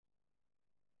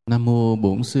Nam mô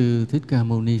Bổn Sư Thích Ca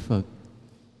Mâu Ni Phật.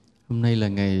 Hôm nay là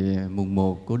ngày mùng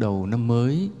 1 của đầu năm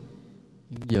mới,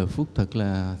 giờ phút thật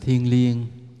là thiêng liêng.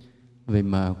 Vậy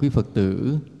mà quý Phật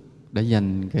tử đã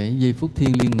dành cái giây phút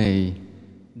thiêng liêng này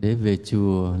để về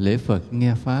chùa lễ Phật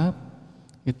nghe Pháp.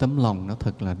 Cái tấm lòng nó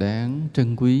thật là đáng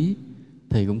trân quý.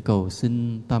 Thầy cũng cầu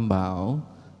xin Tam Bảo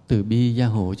từ bi gia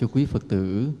hộ cho quý Phật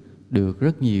tử được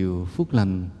rất nhiều phúc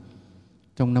lành.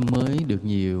 Trong năm mới được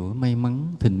nhiều may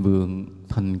mắn, thịnh vượng,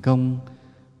 thành công,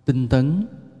 tinh tấn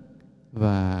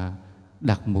và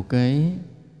đặt một cái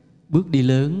bước đi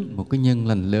lớn, một cái nhân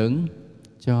lành lớn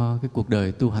cho cái cuộc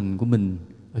đời tu hành của mình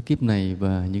ở kiếp này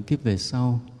và những kiếp về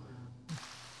sau.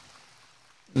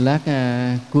 Lát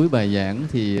cuối bài giảng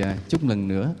thì chúc lần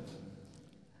nữa.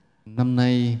 Năm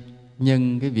nay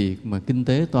nhân cái việc mà kinh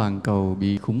tế toàn cầu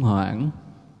bị khủng hoảng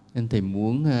nên thầy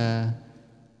muốn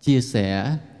chia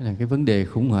sẻ là cái vấn đề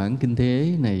khủng hoảng kinh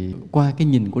tế này qua cái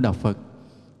nhìn của Đạo Phật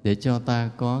để cho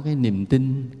ta có cái niềm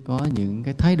tin, có những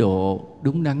cái thái độ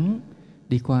đúng đắn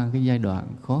đi qua cái giai đoạn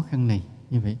khó khăn này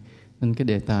như vậy. Nên cái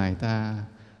đề tài ta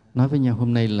nói với nhau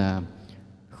hôm nay là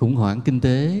khủng hoảng kinh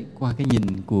tế qua cái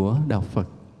nhìn của Đạo Phật.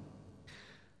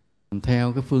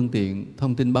 Theo cái phương tiện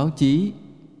thông tin báo chí,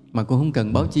 mà cũng không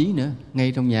cần báo chí nữa,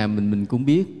 ngay trong nhà mình cũng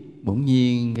biết bỗng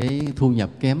nhiên cái thu nhập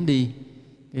kém đi,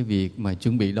 cái việc mà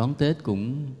chuẩn bị đón Tết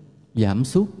cũng giảm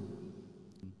sút.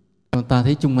 Ta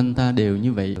thấy chung quanh ta đều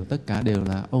như vậy, tất cả đều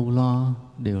là âu lo,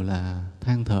 đều là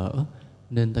than thở,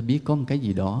 nên ta biết có một cái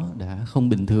gì đó đã không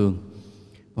bình thường.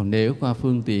 Còn nếu qua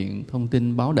phương tiện thông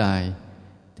tin báo đài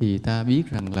thì ta biết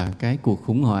rằng là cái cuộc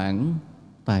khủng hoảng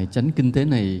tài chánh kinh tế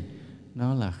này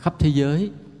nó là khắp thế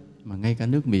giới, mà ngay cả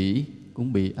nước Mỹ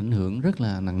cũng bị ảnh hưởng rất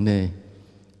là nặng nề.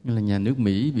 Như là nhà nước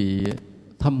Mỹ bị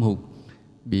thâm hụt,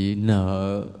 bị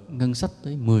nợ ngân sách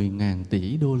tới 10.000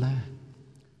 tỷ đô la,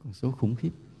 con số khủng khiếp.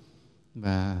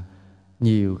 Và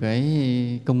nhiều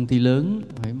cái công ty lớn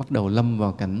phải bắt đầu lâm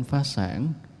vào cảnh phá sản,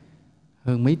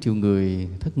 hơn mấy triệu người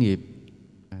thất nghiệp.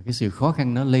 Cái sự khó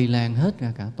khăn nó lây lan hết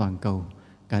ra cả toàn cầu,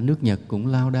 cả nước Nhật cũng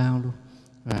lao đao luôn.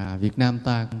 Và Việt Nam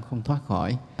ta cũng không thoát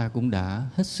khỏi, ta cũng đã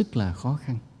hết sức là khó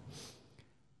khăn.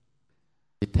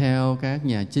 Theo các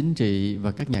nhà chính trị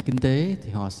và các nhà kinh tế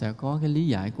thì họ sẽ có cái lý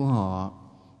giải của họ,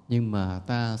 nhưng mà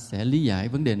ta sẽ lý giải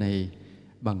vấn đề này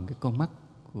bằng cái con mắt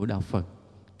của Đạo Phật,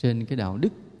 trên cái đạo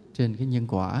đức, trên cái nhân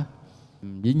quả.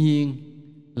 Dĩ nhiên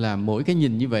là mỗi cái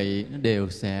nhìn như vậy nó đều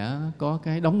sẽ có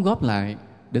cái đóng góp lại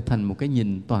để thành một cái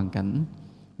nhìn toàn cảnh.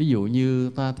 Ví dụ như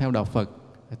ta theo Đạo Phật,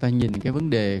 ta nhìn cái vấn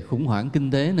đề khủng hoảng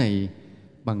kinh tế này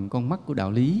bằng con mắt của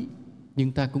đạo lý,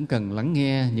 nhưng ta cũng cần lắng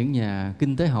nghe những nhà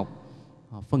kinh tế học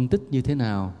họ phân tích như thế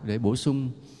nào để bổ sung,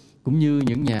 cũng như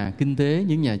những nhà kinh tế,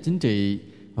 những nhà chính trị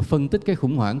họ phân tích cái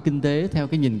khủng hoảng kinh tế theo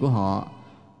cái nhìn của họ.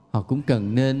 Họ cũng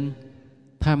cần nên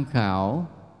tham khảo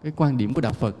cái quan điểm của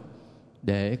Đạo Phật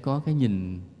để có cái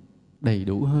nhìn đầy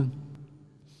đủ hơn.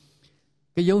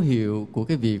 Cái dấu hiệu của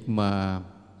cái việc mà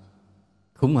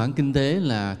khủng hoảng kinh tế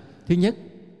là: thứ nhất,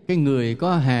 cái người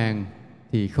có hàng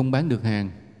thì không bán được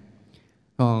hàng,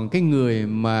 còn cái người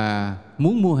mà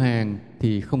muốn mua hàng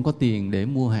thì không có tiền để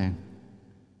mua hàng.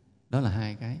 Đó là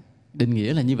hai cái. Định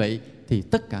nghĩa là như vậy thì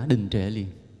tất cả đình trệ liền.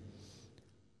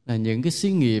 Là những cái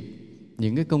xí nghiệp,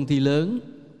 những cái công ty lớn,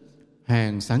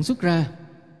 hàng sản xuất ra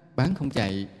bán không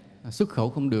chạy, xuất khẩu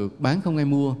không được, bán không ai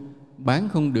mua, bán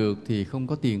không được thì không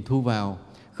có tiền thu vào,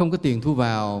 không có tiền thu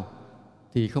vào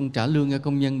thì không trả lương cho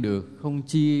công nhân được, không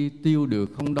chi tiêu được,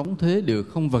 không đóng thuế được,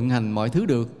 không vận hành mọi thứ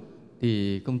được,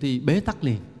 thì công ty bế tắc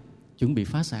liền, chuẩn bị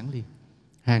phá sản liền.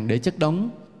 Hàng để chất đống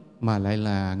mà lại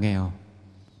là nghèo.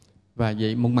 Và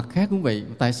vậy một mặt khác cũng vậy.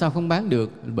 Tại sao không bán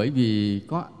được? Bởi vì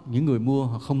có những người mua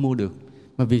họ không mua được.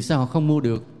 Mà vì sao họ không mua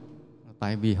được?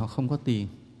 Tại vì họ không có tiền.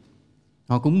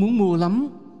 Họ cũng muốn mua lắm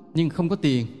nhưng không có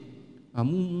tiền. Họ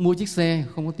muốn mua chiếc xe,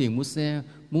 không có tiền mua xe.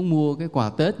 Muốn mua cái quà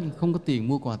Tết nhưng không có tiền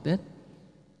mua quà Tết.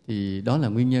 Thì đó là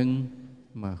nguyên nhân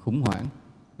mà khủng hoảng.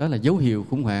 Đó là dấu hiệu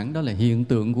khủng hoảng, đó là hiện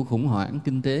tượng của khủng hoảng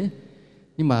kinh tế.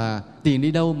 Nhưng mà tiền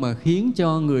đi đâu mà khiến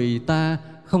cho người ta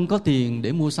không có tiền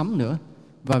để mua sắm nữa?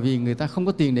 Và vì người ta không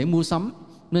có tiền để mua sắm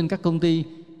nên các công ty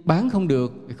bán không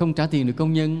được, không trả tiền được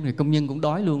công nhân, rồi công nhân cũng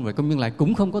đói luôn, rồi công nhân lại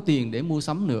cũng không có tiền để mua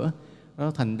sắm nữa.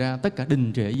 Đó thành ra tất cả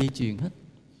đình trệ dây chuyền hết.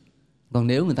 Còn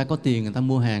nếu người ta có tiền, người ta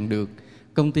mua hàng được,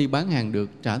 công ty bán hàng được,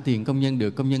 trả tiền công nhân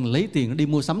được, công nhân lấy tiền nó đi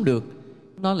mua sắm được,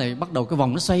 nó lại bắt đầu cái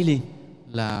vòng nó xoay liền,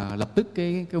 là lập tức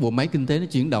cái bộ máy kinh tế nó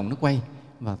chuyển động, nó quay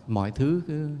và mọi thứ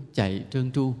cứ chạy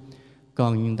trơn tru.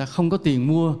 Còn người ta không có tiền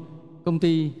mua, công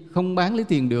ty không bán lấy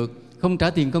tiền được, không trả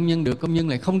tiền công nhân được, công nhân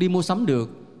lại không đi mua sắm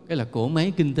được, cái là cỗ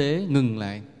máy kinh tế ngừng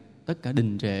lại, tất cả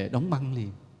đình trệ, đóng băng liền,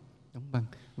 đóng băng.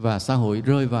 Và xã hội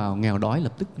rơi vào nghèo đói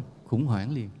lập tức, khủng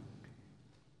hoảng liền.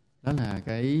 Đó là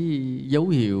cái dấu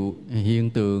hiệu, hiện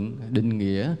tượng, định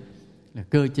nghĩa, là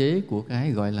cơ chế của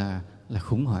cái gọi là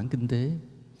khủng hoảng kinh tế.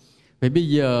 Vậy bây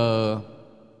giờ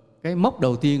cái mốc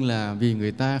đầu tiên là vì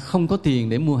người ta không có tiền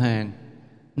để mua hàng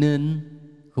nên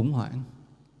khủng hoảng.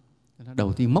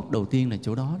 Mốc đầu tiên là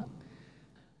chỗ đó.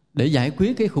 Để giải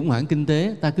quyết cái khủng hoảng kinh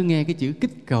tế, ta cứ nghe cái chữ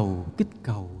kích cầu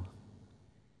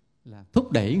là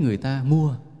thúc đẩy người ta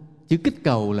mua. Chữ kích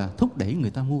cầu là thúc đẩy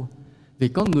người ta mua. Vì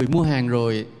có người mua hàng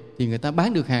rồi thì người ta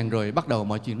bán được hàng rồi, bắt đầu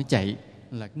mọi chuyện nó chạy,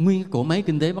 là nguyên cái cỗ máy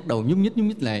kinh tế bắt đầu nhúc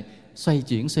nhích lại, xoay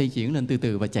chuyển lên từ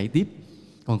từ và chạy tiếp.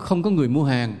 Còn không có người mua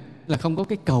hàng, là không có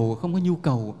cái cầu, không có nhu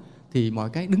cầu, thì mọi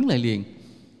cái đứng lại liền.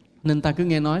 Nên ta cứ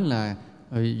nghe nói là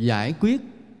giải quyết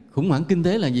khủng hoảng kinh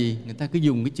tế là gì? Người ta cứ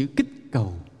dùng cái chữ kích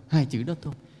cầu, hai chữ đó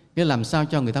thôi. Cái làm sao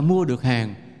cho người ta mua được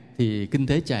hàng thì kinh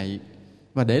tế chạy.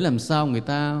 Và để làm sao người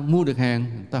ta mua được hàng,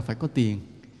 người ta phải có tiền.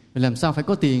 Vì làm sao phải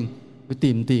có tiền? Phải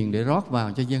tìm tiền để rót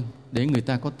vào cho dân, để người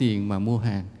ta có tiền mà mua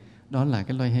hàng. Đó là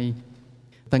cái loay hay.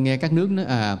 Ta nghe các nước nói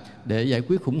để giải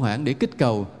quyết khủng hoảng, để kích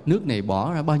cầu, nước này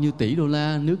bỏ ra bao nhiêu tỷ đô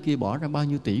la, nước kia bỏ ra bao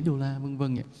nhiêu tỷ đô la, vân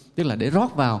vân. Tức là để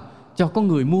rót vào cho có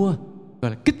người mua,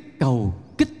 gọi là kích cầu,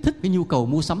 kích thích cái nhu cầu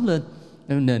mua sắm lên,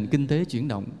 nền kinh tế chuyển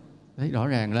động. Đấy, rõ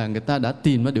ràng là người ta đã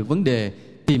tìm ra được vấn đề,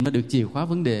 tìm ra được chìa khóa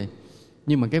vấn đề.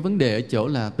 Nhưng mà cái vấn đề ở chỗ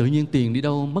là tự nhiên tiền đi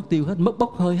đâu mất tiêu hết, mất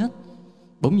bốc hơi hết.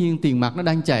 Bỗng nhiên tiền mặt nó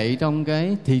đang chạy trong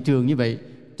cái thị trường như vậy,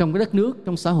 trong cái đất nước,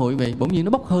 trong xã hội vậy, bỗng nhiên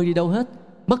nó bốc hơi đi đâu hết,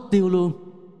 mất tiêu luôn,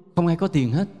 không ai có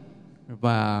tiền hết.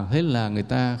 Và thế là người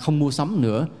ta không mua sắm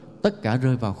nữa, tất cả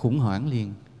rơi vào khủng hoảng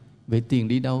liền. Vậy tiền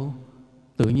đi đâu?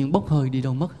 Tự nhiên bốc hơi đi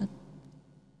đâu mất hết.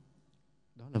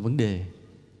 Đó là vấn đề.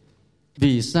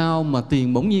 Vì sao mà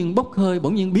tiền bỗng nhiên bốc hơi,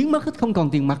 bỗng nhiên biến mất hết, không còn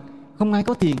tiền mặt, không ai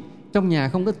có tiền, trong nhà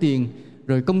không có tiền,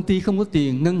 rồi công ty không có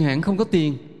tiền, ngân hàng không có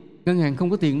tiền. Ngân hàng không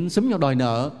có tiền, xúm nhau đòi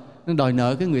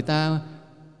nợ, cái người ta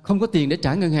không có tiền để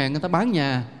trả ngân hàng, người ta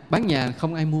bán nhà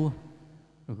không ai mua.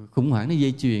 Khủng hoảng nó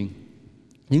dây chuyền.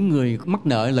 Những người mắc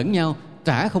nợ lẫn nhau,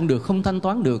 trả không được, không thanh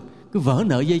toán được, cứ vỡ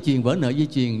nợ dây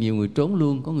chuyền, nhiều người trốn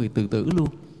luôn, có người tự tử luôn.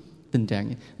 Tình trạng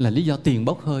là lý do tiền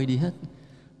bốc hơi đi hết.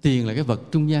 Tiền là cái vật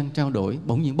trung gian trao đổi,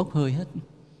 bỗng nhiên bốc hơi hết.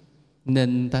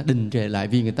 Nên ta đình trệ lại,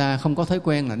 vì người ta không có thói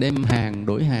quen là đem hàng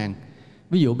đổi hàng.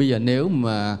 Ví dụ bây giờ nếu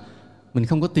mà mình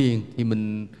không có tiền thì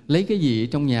mình lấy cái gì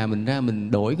trong nhà mình ra,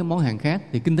 mình đổi cái món hàng khác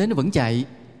thì kinh tế nó vẫn chạy.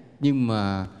 Nhưng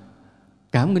mà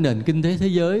cả một cái nền kinh tế thế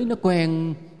giới nó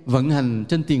quen vận hành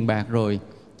trên tiền bạc rồi,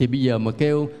 thì bây giờ mà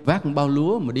kêu vác một bao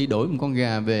lúa mà đi đổi một con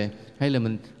gà về, hay là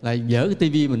mình lại dỡ cái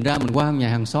tivi mình ra, mình qua nhà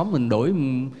hàng xóm mình đổi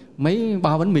mấy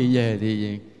bao bánh mì về,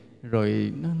 thì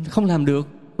rồi nó không làm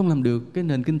được. Cái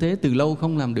nền kinh tế từ lâu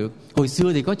không làm được. Hồi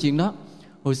xưa thì có chuyện đó.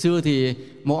 Hồi xưa thì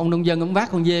một ông nông dân, ông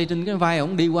vác con dê trên cái vai,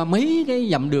 ông đi qua mấy cái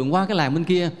dặm đường, qua cái làng bên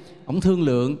kia, ông thương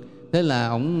lượng. Thế là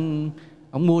ông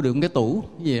mua được một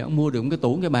cái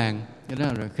tủ, cái bàn,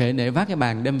 rồi khệ nệ vác cái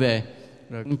bàn đem về.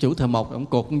 Rồi ông chủ thợ mộc, ông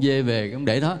cột con dê về, ông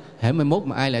để đó, hễ mai mốt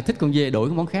mà ai lại thích con dê đổi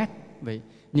cái món khác. Vậy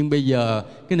nhưng bây giờ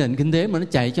cái nền kinh tế mà nó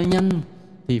chạy cho nhanh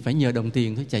thì phải nhờ đồng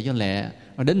tiền thôi, chạy cho lẹ.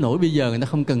 Và đến nỗi bây giờ người ta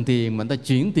không cần tiền mà người ta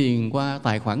chuyển tiền qua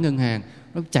tài khoản ngân hàng,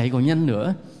 nó chạy còn nhanh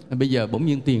nữa. Bây giờ bỗng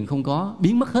nhiên tiền không có,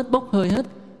 biến mất hết, bốc hơi hết.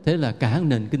 Thế là cả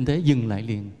nền kinh tế dừng lại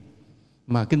liền.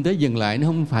 Mà kinh tế dừng lại nó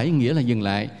không phải nghĩa là dừng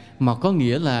lại, mà có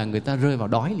nghĩa là người ta rơi vào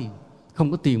đói liền.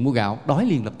 Không có tiền mua gạo, đói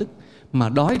liền lập tức. Mà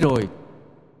đói rồi,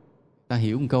 ta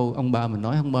hiểu một câu ông ba mình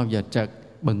nói không bao giờ trật,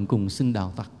 bần cùng sinh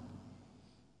đào tặc.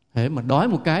 Thế mà đói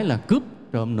một cái là cướp,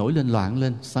 rồi nổi lên, loạn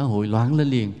lên, xã hội loạn lên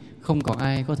liền, không còn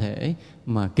ai có thể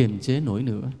mà kiềm chế nổi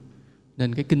nữa.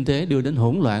 Nên cái kinh tế đưa đến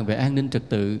hỗn loạn về an ninh trật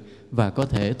tự, và có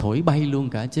thể thổi bay luôn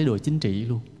cả chế độ chính trị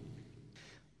luôn.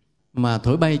 Mà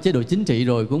thổi bay chế độ chính trị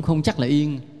rồi cũng không chắc là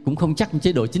yên, cũng không chắc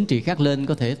chế độ chính trị khác lên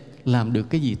có thể làm được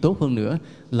cái gì tốt hơn nữa,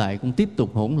 lại cũng tiếp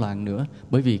tục hỗn loạn nữa,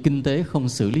 bởi vì kinh tế không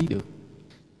xử lý được.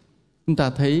 Chúng ta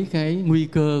thấy cái nguy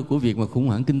cơ của việc mà khủng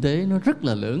hoảng kinh tế nó rất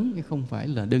là lớn, không phải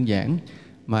là đơn giản.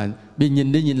 Mà bị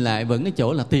nhìn đi nhìn lại vẫn cái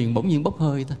chỗ là tiền bỗng nhiên bốc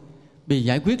hơi thôi. Vì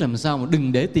giải quyết làm sao mà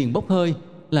đừng để tiền bốc hơi,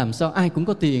 làm sao ai cũng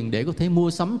có tiền để có thể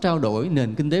mua sắm trao đổi,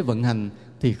 nền kinh tế vận hành,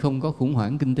 thì không có khủng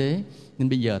hoảng kinh tế. Nên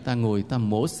bây giờ ta ngồi ta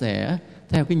mổ xẻ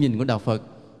theo cái nhìn của Đạo Phật,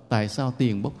 tại sao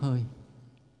tiền bốc hơi,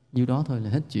 nhiêu đó thôi là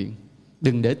hết chuyện.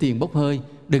 Đừng để tiền bốc hơi,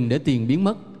 đừng để tiền biến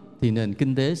mất, thì nền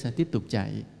kinh tế sẽ tiếp tục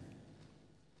chạy.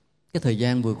 Cái thời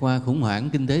gian vừa qua khủng hoảng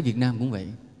kinh tế Việt Nam cũng vậy.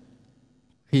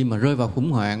 Khi mà rơi vào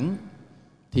khủng hoảng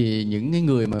thì những cái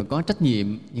người mà có trách nhiệm,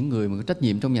 những người mà có trách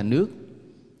nhiệm trong nhà nước,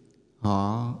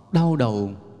 họ đau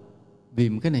đầu vì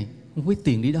một cái này, không biết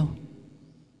tiền đi đâu.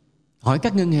 Hỏi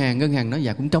các ngân hàng nói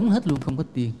dạ cũng trống hết luôn, không có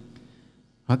tiền.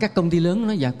 Hỏi các công ty lớn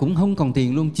nói dạ cũng không còn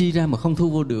tiền luôn, chi ra mà không thu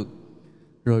vô được.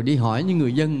 Rồi đi hỏi những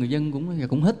người dân cũng nói dạ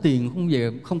cũng hết tiền, không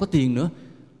về không có tiền nữa.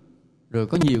 rồi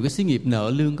có nhiều cái xí nghiệp nợ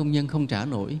lương công nhân không trả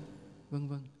nổi, vân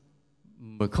vân,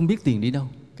 rồi không biết tiền đi đâu.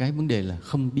 Cái vấn đề là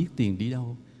không biết tiền đi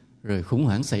đâu, rồi khủng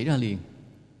hoảng xảy ra liền.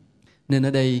 Nên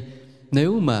ở đây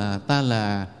nếu mà ta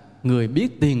là người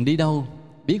biết tiền đi đâu,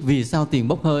 biết vì sao tiền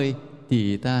bốc hơi,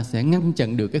 thì ta sẽ ngăn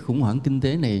chặn được cái khủng hoảng kinh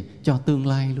tế này cho tương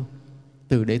lai luôn.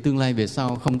 Từ để tương lai về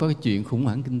sau không có cái chuyện khủng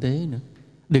hoảng kinh tế nữa.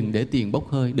 Đừng để tiền bốc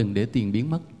hơi, đừng để tiền biến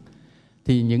mất.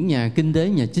 Thì những nhà kinh tế,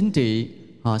 nhà chính trị,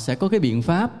 họ sẽ có cái biện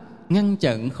pháp ngăn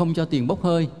chặn không cho tiền bốc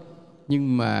hơi.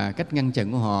 Nhưng mà cách ngăn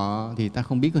chặn của họ thì ta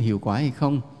không biết có hiệu quả hay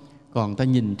không. Còn ta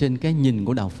nhìn trên cái nhìn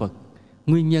của Đạo Phật,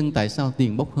 nguyên nhân tại sao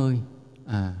tiền bốc hơi,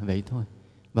 vậy thôi.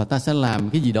 Và ta sẽ làm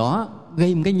cái gì đó,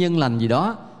 gây một cái nhân lành gì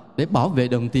đó để bảo vệ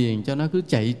đồng tiền cho nó cứ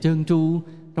chạy trơn tru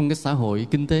trong cái xã hội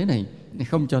kinh tế này,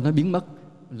 không cho nó biến mất,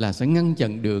 là sẽ ngăn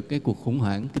chặn được cái cuộc khủng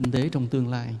hoảng kinh tế trong tương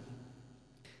lai.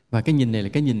 Và cái nhìn này là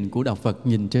cái nhìn của Đạo Phật,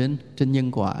 nhìn trên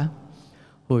nhân quả.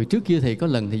 Hồi trước kia thầy có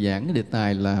lần thầy giảng cái đề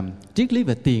tài là triết lý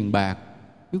về tiền bạc.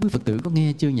 Quý Phật tử có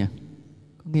nghe chưa nhỉ?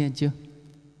 Có nghe chưa?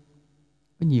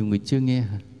 Có nhiều người chưa nghe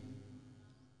hả?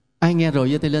 Ai nghe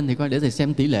rồi giơ tay lên thì coi để thầy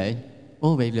xem tỷ lệ.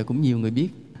 Vậy là cũng nhiều người biết.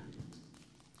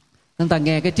 Nên ta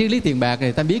nghe cái triết lý tiền bạc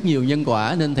này, ta biết nhiều nhân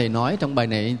quả, nên thầy nói trong bài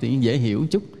này tự nhiên dễ hiểu một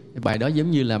chút. Bài đó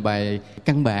giống như là bài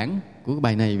căn bản của cái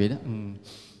bài này vậy đó.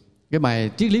 Cái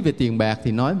bài triết lý về tiền bạc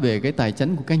thì nói về cái tài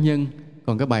chánh của cá nhân.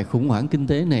 Còn cái bài khủng hoảng kinh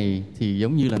tế này thì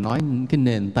giống như là nói cái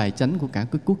nền tài chánh của cả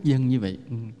cái quốc dân như vậy.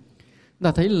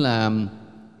 Ta thấy là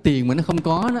tiền mà nó không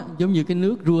có đó, giống như cái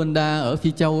nước Rwanda ở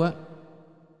Phi Châu á,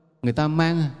 người ta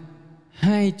mang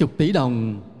 20 tỷ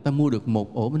đồng ta mua được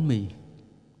một ổ bánh mì.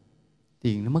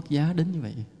 Tiền nó mất giá đến như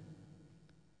vậy.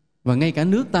 Và ngay cả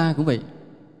nước ta cũng vậy.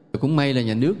 Cũng may là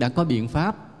nhà nước đã có biện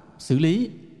pháp xử lý.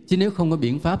 Chứ nếu không có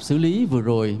biện pháp xử lý vừa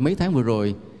rồi, mấy tháng vừa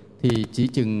rồi, thì chỉ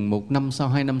chừng 1 năm sau,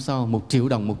 2 năm sau, 1 triệu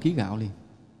đồng 1 ký gạo liền.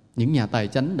 Những nhà tài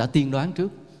chánh đã tiên đoán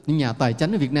trước. Những nhà tài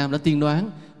chánh ở Việt Nam đã tiên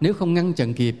đoán, nếu không ngăn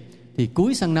chặn kịp thì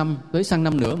cuối sang năm, tới sang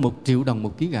năm nữa 1 triệu đồng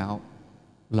 1 ký gạo,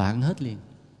 loạn hết liền.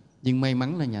 Nhưng may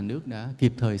mắn là nhà nước đã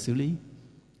kịp thời xử lý,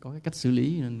 có cái cách xử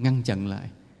lý nên ngăn chặn lại.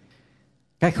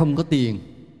 Cái không có tiền.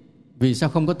 Vì sao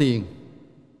không có tiền?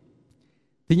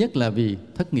 Thứ nhất là vì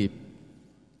thất nghiệp.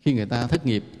 Khi người ta thất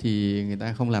nghiệp thì người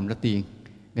ta không làm ra tiền.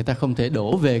 Người ta không thể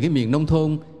đổ về cái miền nông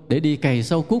thôn để đi cày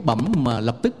sâu cuốc bẩm mà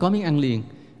lập tức có miếng ăn liền.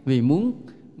 Vì muốn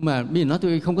mà bây giờ nói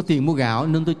tôi không có tiền mua gạo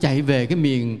nên tôi chạy về cái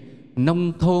miền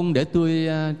nông thôn để tôi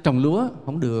trồng lúa.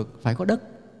 Không được, phải có đất.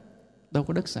 Đâu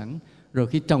có đất sẵn. Rồi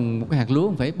khi trồng một cái hạt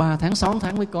lúa phải 3 tháng, 6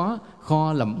 tháng mới có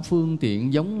kho lẫm phương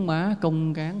tiện, giống má,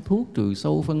 công cán, thuốc trừ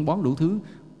sâu, phân bón đủ thứ.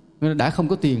 Đã không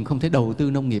có tiền không thể đầu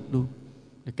tư nông nghiệp luôn.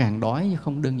 Càng đói chứ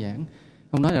không đơn giản.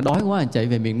 Không nói là đói quá chạy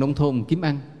về miền nông thôn kiếm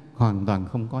ăn. Hoàn toàn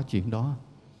không có chuyện đó.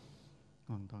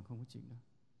 Hoàn toàn không có chuyện đó.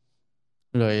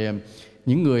 Rồi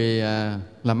những người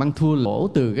làm ăn thua lỗ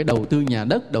từ cái đầu tư nhà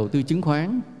đất, đầu tư chứng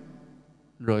khoán.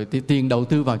 Rồi tiền đầu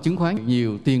tư vào chứng khoán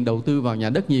nhiều, tiền đầu tư vào nhà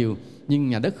đất nhiều, nhưng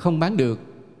nhà đất không bán được,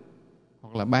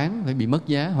 hoặc là bán phải bị mất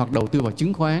giá, hoặc đầu tư vào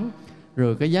chứng khoán,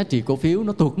 rồi cái giá trị cổ phiếu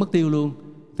nó tuột mất tiêu luôn.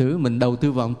 Thử mình đầu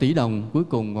tư vào 1 tỷ đồng, cuối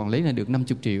cùng còn lấy ra được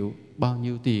 50 triệu, bao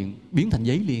nhiêu tiền biến thành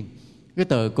giấy liền. Cái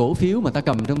tờ cổ phiếu mà ta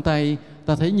cầm trong tay,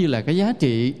 ta thấy như là cái giá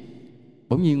trị,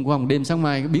 bỗng nhiên qua một đêm sáng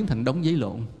mai biến thành đống giấy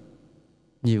lộn.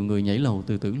 Nhiều người nhảy lầu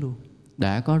tự tử luôn.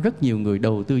 Đã có rất nhiều người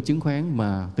đầu tư chứng khoán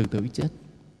mà tự tử chết.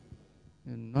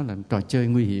 Nó là trò chơi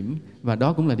nguy hiểm. Và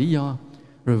đó cũng là lý do.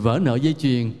 Rồi vỡ nợ dây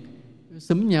chuyền,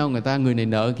 xúm nhau, người này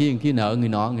nợ kia, người kia nợ, người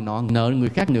nọ nợ người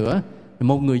khác nữa.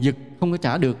 Một người giật không có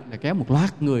trả được là kéo một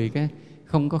loạt người cái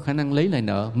không có khả năng lấy lại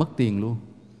nợ, mất tiền luôn.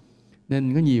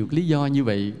 Nên có nhiều cái lý do như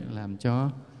vậy làm cho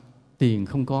tiền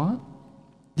không có.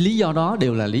 Lý do đó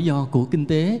đều là lý do của kinh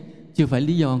tế, chưa phải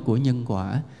lý do của nhân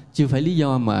quả, chưa phải lý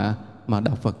do mà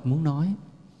Đạo Phật muốn nói.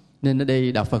 Nên ở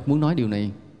đây Đạo Phật muốn nói điều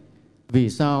này. Vì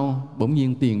sao bỗng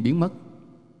nhiên tiền biến mất,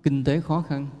 kinh tế khó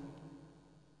khăn?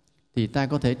 Thì ta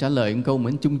có thể trả lời một câu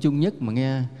mà chung chung nhất mà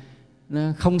nghe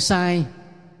nó không sai,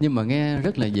 nhưng mà nghe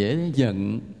rất là dễ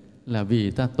giận, là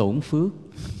vì ta tổn phước.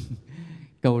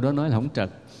 Câu đó nói là không trật,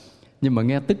 nhưng mà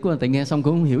nghe tức quá, tại nghe xong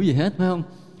cũng không hiểu gì hết, phải không?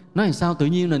 Nói làm sao tự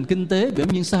nhiên nền kinh tế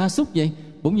bỗng nhiên sa sút vậy,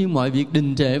 bỗng nhiên mọi việc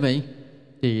đình trệ vậy?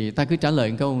 Thì ta cứ trả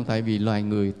lời một câu, tại vì loài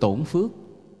người tổn phước.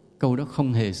 Câu đó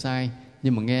không hề sai,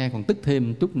 nhưng mà nghe còn tức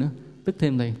thêm chút nữa. Tức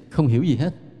thêm đây, không hiểu gì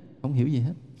hết. Không hiểu gì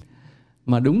hết.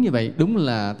 Mà đúng như vậy, đúng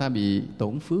là ta bị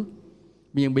tổn phước.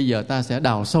 Nhưng bây giờ ta sẽ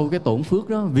đào sâu cái tổn phước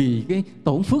đó. Vì cái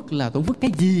tổn phước là tổn phước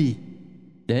cái gì,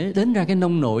 để đến ra cái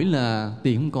nông nổi là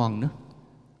tiền không còn nữa,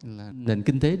 là nền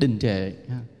kinh tế đình trệ.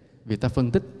 Vì ta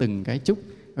phân tích từng cái chút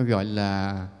gọi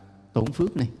là tổn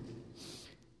phước này.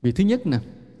 Vì thứ nhất nè,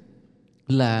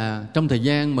 là trong thời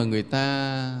gian mà người ta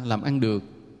làm ăn được,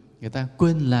 người ta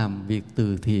quên làm việc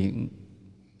từ thiện.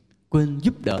 quên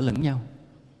giúp đỡ lẫn nhau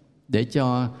để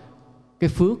cho cái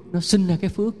phước nó sinh ra cái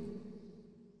phước.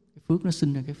 Cái phước nó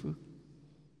sinh ra cái phước.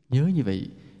 Nhớ như vậy.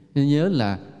 Nên nhớ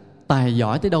là tài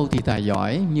giỏi tới đâu thì tài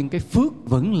giỏi, nhưng cái phước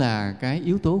vẫn là cái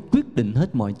yếu tố quyết định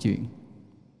hết mọi chuyện.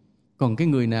 Còn cái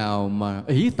người nào mà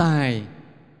ỷ tài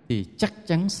thì chắc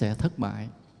chắn sẽ thất bại.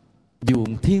 Dù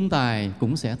thiên tài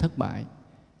cũng sẽ thất bại.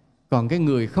 Còn cái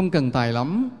người không cần tài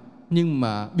lắm nhưng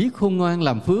mà biết khôn ngoan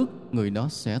làm phước, người đó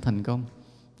sẽ thành công.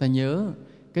 Ta nhớ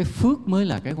cái phước mới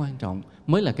là cái quan trọng,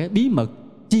 mới là cái bí mật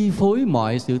chi phối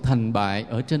mọi sự thành bại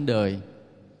ở trên đời.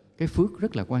 Cái phước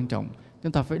rất là quan trọng.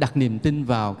 Chúng ta phải đặt niềm tin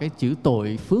vào cái chữ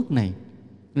tội phước này.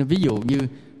 Nên ví dụ như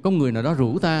có người nào đó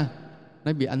rủ ta,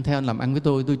 nói bị anh theo anh làm ăn với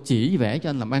tôi chỉ vẽ cho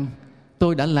anh làm ăn.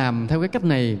 Tôi đã làm theo cái cách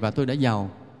này và tôi đã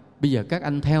giàu. Bây giờ các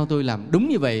anh theo tôi làm đúng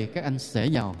như vậy, các anh sẽ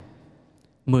giàu.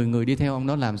 10 người đi theo ông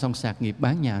đó làm xong sạc nghiệp,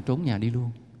 bán nhà, trốn nhà đi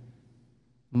luôn.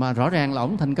 Mà rõ ràng là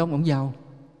ổng thành công, ổng giàu.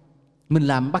 Mình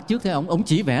làm bắt chước theo ổng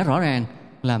chỉ vẽ rõ ràng,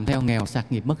 làm theo nghèo,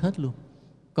 sạc nghiệp, mất hết luôn.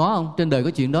 Có không? Trên đời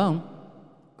có chuyện đó không?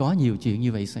 Có nhiều chuyện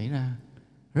như vậy xảy ra.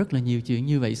 Rất là nhiều chuyện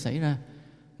như vậy xảy ra.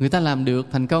 Người ta làm được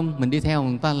thành công, mình đi theo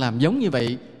người ta làm giống như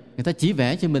vậy. Người ta chỉ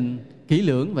vẽ cho mình kỹ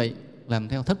lưỡng vậy, làm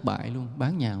theo thất bại luôn,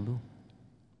 bán nhà luôn.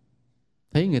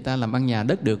 Thấy người ta làm ăn nhà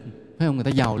đất được, phải không? Người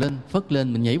ta giàu lên, phất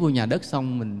lên, mình nhảy vô nhà đất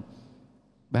xong mình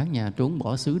bán nhà trốn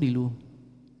bỏ xứ đi luôn.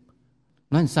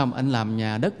 Nói sao mà anh làm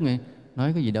nhà đất nghe?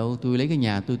 Nói cái gì đâu, tôi lấy cái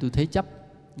nhà tôi thế chấp,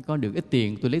 có được ít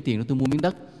tiền, tôi lấy tiền đó tôi mua miếng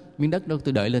đất. Miếng đất đó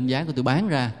tôi đợi lên giá của tôi bán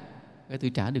ra, cái tôi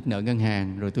trả được nợ ngân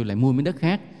hàng, rồi tôi lại mua miếng đất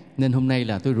khác. Nên hôm nay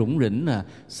là tôi rủng rỉnh là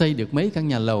xây được mấy căn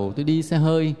nhà lầu, tôi đi xe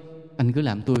hơi. Anh cứ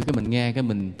làm tôi, cái mình nghe, cái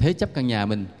mình thế chấp căn nhà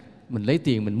mình lấy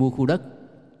tiền mình mua khu đất.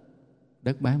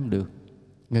 Đất bán không được,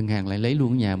 ngân hàng lại lấy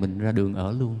luôn nhà mình ra đường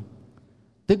ở luôn.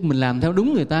 Tức mình làm theo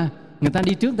đúng người ta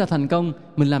đi trước ta thành công,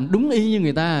 mình làm đúng y như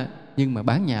người ta nhưng mà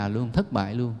bán nhà luôn, thất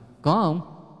bại luôn. Có không?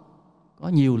 Có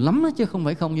nhiều lắm đó, chứ không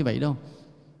phải không như vậy đâu.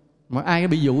 Mà ai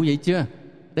bị dụ vậy chưa?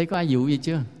 Đây có ai dụ vậy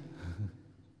chưa?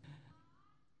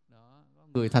 Đó, có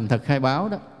người thành thật khai báo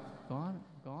đó.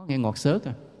 Có nghe ngọt xớt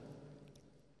à.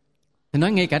 Thì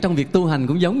nói ngay cả trong việc tu hành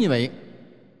cũng giống như vậy.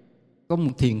 Có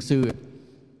một thiền sư,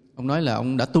 ông nói là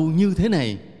ông đã tu như thế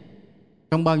này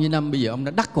trong bao nhiêu năm, bây giờ ông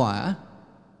đã đắc quả.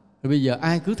 Rồi bây giờ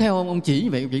ai cứ theo ông chỉ như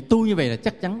vậy tu như vậy là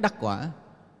chắc chắn đắc quả.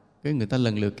 Cái người ta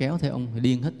lần lượt kéo theo ông,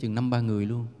 điên hết chừng 5-3 người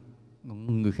luôn.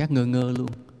 Người khác ngơ ngơ luôn.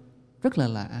 Rất là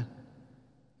lạ.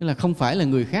 Tức là không phải là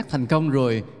người khác thành công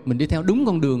rồi mình đi theo đúng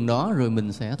con đường đó rồi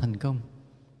mình sẽ thành công.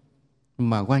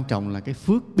 Mà quan trọng là cái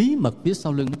phước bí mật phía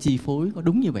sau lưng nó chi phối có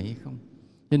đúng như vậy hay không.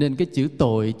 Cho nên cái chữ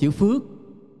tội, chữ phước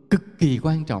cực kỳ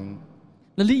quan trọng.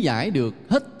 Nó lý giải được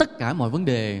hết tất cả mọi vấn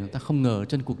đề người ta không ngờ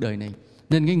trên cuộc đời này.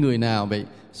 Nên cái người nào vậy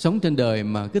sống trên đời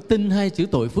mà cứ tin hai chữ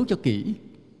tội phước cho kỹ,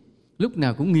 lúc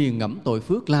nào cũng nghiền ngẫm tội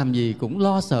phước, làm gì cũng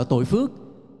lo sợ tội phước,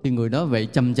 thì người đó vậy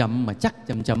chậm chậm mà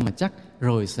chắc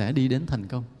rồi sẽ đi đến thành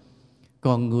công.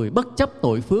 Còn người bất chấp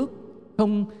tội phước,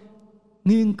 không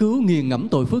nghiên cứu nghiền ngẫm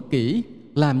tội phước kỹ,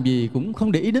 làm gì cũng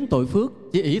không để ý đến tội phước,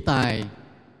 chỉ ỷ tài,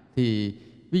 thì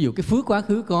ví dụ cái phước quá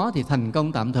khứ có thì thành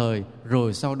công tạm thời,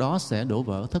 rồi sau đó sẽ đổ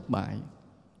vỡ thất bại.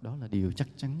 Đó là điều chắc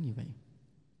chắn như vậy.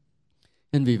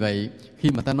 Nên vì vậy khi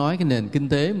mà ta nói cái nền kinh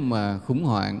tế mà khủng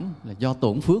hoảng là do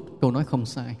tổn phước, câu nói không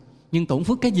sai. Nhưng tổn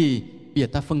phước cái gì? Bây giờ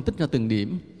ta phân tích ra từng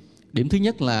điểm. Điểm thứ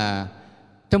nhất là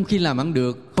trong khi làm ăn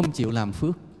được không chịu làm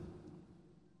phước,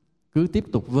 cứ tiếp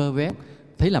tục vơ vét,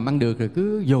 thấy làm ăn được rồi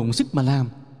cứ dồn sức mà làm.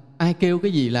 Ai kêu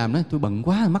cái gì làm, nói tôi bận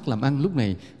quá, mắc làm ăn, lúc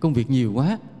này công việc nhiều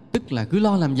quá. Tức là cứ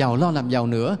lo làm giàu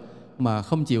nữa, mà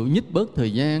không chịu nhích bớt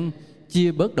thời gian,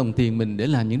 chia bớt đồng tiền mình để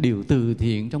làm những điều từ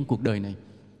thiện trong cuộc đời này.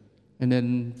 Cho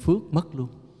nên phước mất luôn.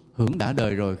 Hưởng đã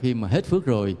đời rồi, khi mà hết phước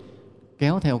rồi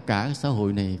kéo theo cả xã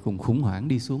hội này cùng khủng hoảng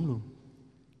đi xuống luôn.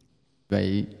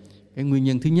 Vậy cái nguyên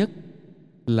nhân thứ nhất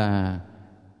là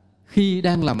khi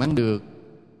đang làm ăn được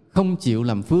không chịu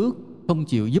làm phước, không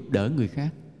chịu giúp đỡ người khác,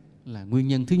 là nguyên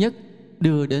nhân thứ nhất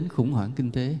đưa đến khủng hoảng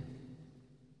kinh tế.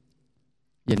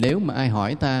 Và nếu mà ai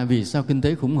hỏi ta vì sao kinh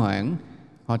tế khủng hoảng,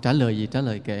 họ trả lời gì trả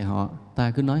lời kệ họ.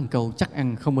 Ta cứ nói một câu chắc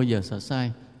ăn, không bao giờ sợ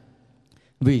sai.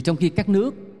 Vì trong khi các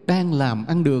nước đang làm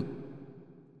ăn được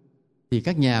thì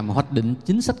các nhà mà hoạch định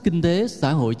chính sách kinh tế,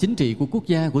 xã hội, chính trị của quốc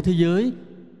gia, của thế giới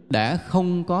đã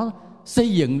không có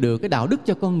xây dựng được cái đạo đức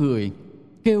cho con người,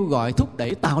 kêu gọi, thúc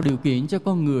đẩy, tạo điều kiện cho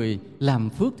con người làm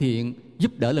phước thiện,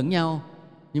 giúp đỡ lẫn nhau.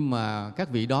 Nhưng mà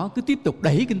các vị đó cứ tiếp tục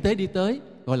đẩy kinh tế đi tới,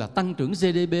 gọi là tăng trưởng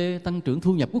GDP, tăng trưởng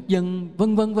thu nhập quốc dân,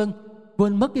 vân vân vân,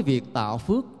 quên mất cái việc tạo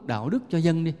phước đạo đức cho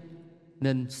dân đi.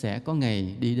 Nên sẽ có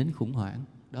ngày đi đến khủng hoảng.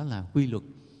 Đó là quy luật.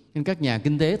 Nên các nhà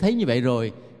kinh tế thấy như vậy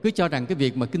rồi, cứ cho rằng cái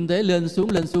việc mà kinh tế lên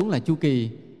xuống là chu kỳ.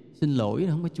 Xin lỗi,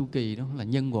 không có chu kỳ đâu, là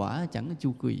nhân quả, chẳng có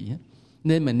chu kỳ hết.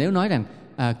 Nên mà nếu nói rằng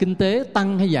kinh tế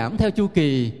tăng hay giảm theo chu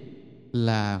kỳ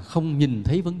là không nhìn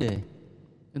thấy vấn đề.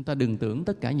 Chúng ta đừng tưởng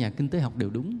tất cả nhà kinh tế học đều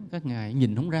đúng, các ngài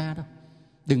nhìn không ra đâu.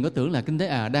 Đừng có tưởng là kinh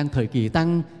tế đang thời kỳ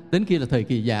tăng, đến kia là thời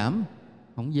kỳ giảm.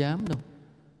 Không dám đâu.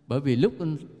 Bởi vì lúc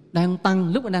anh đang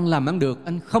tăng, lúc anh đang làm ăn được,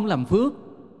 anh không làm phước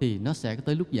thì nó sẽ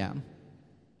tới lúc giảm.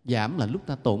 Giảm là lúc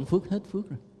ta tổn phước, hết phước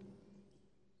rồi.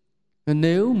 Nên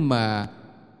nếu mà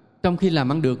trong khi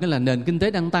làm ăn được cái là nền kinh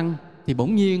tế đang tăng, thì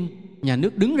bỗng nhiên nhà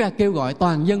nước đứng ra kêu gọi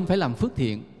toàn dân phải làm phước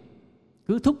thiện,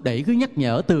 cứ thúc đẩy, cứ nhắc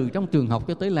nhở từ trong trường học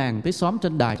cho tới làng, tới xóm,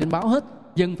 trên đài, trên báo hết.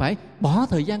 Dân phải bỏ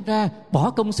thời gian ra,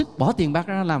 bỏ công sức, bỏ tiền bạc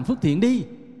ra làm phước thiện đi.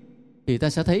 Thì ta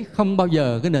sẽ thấy không bao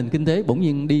giờ cái nền kinh tế bỗng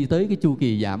nhiên đi tới cái chu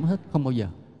kỳ giảm hết. Không bao giờ.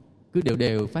 Cứ đều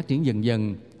đều phát triển dần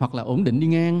dần, hoặc là ổn định đi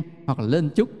ngang, hoặc là lên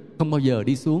chút, không bao giờ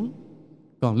đi xuống.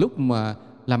 Còn lúc mà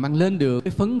làm ăn lên được,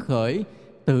 cái phấn khởi,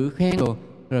 tự khen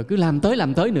rồi cứ làm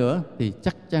tới nữa, thì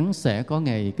chắc chắn sẽ có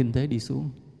ngày kinh tế đi xuống.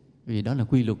 Vì đó là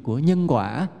quy luật của nhân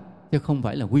quả, chứ không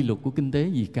phải là quy luật của kinh tế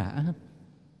gì cả.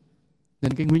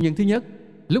 Nên cái nguyên nhân thứ nhất,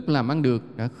 lúc làm ăn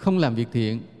được đã không làm việc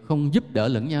thiện, không giúp đỡ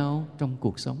lẫn nhau trong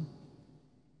cuộc sống.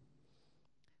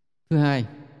 Thứ hai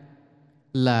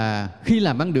là khi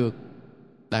làm ăn được,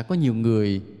 đã có nhiều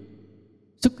người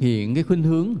xuất hiện cái khuynh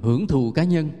hướng hưởng thụ cá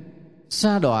nhân,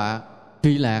 sa đọa,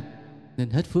 trụy lạc, nên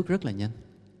hết phước rất là nhanh.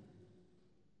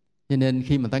 Cho nên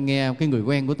khi mà ta nghe cái người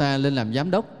quen của ta lên làm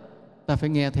giám đốc, ta phải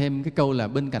nghe thêm cái câu là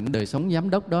bên cạnh đời sống giám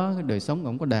đốc đó, cái đời sống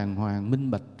ổng có đàng hoàng,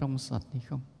 minh bạch, trong sạch hay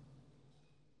không.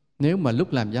 Nếu mà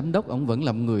lúc làm giám đốc ổng vẫn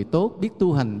là một người tốt, biết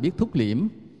tu hành, biết thúc liễm,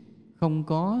 không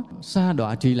có sa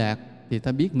đọa trụy lạc, thì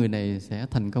ta biết người này sẽ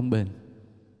thành công bền.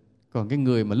 Còn cái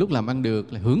người mà lúc làm ăn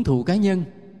được là hưởng thụ cá nhân,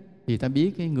 thì ta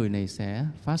biết cái người này sẽ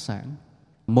phá sản.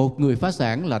 Một người phá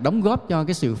sản là đóng góp cho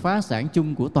cái sự phá sản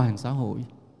chung của toàn xã hội.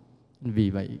 Vì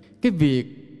vậy, cái việc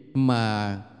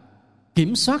mà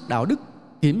kiểm soát đạo đức,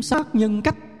 kiểm soát nhân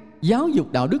cách, giáo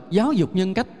dục đạo đức, giáo dục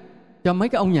nhân cách cho mấy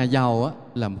cái ông nhà giàu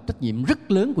là một trách nhiệm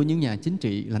rất lớn của những nhà chính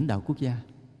trị lãnh đạo quốc gia.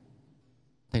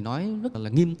 Thầy nói rất là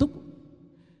nghiêm túc,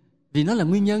 vì nó là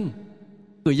nguyên nhân.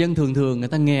 Người dân thường thường người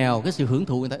ta nghèo, cái sự hưởng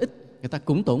thụ người ta ít, người ta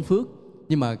cũng tổn phước.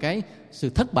 Nhưng mà cái sự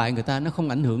thất bại người ta nó không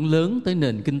ảnh hưởng lớn tới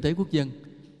nền kinh tế quốc dân.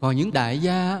 Còn những đại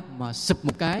gia mà sụp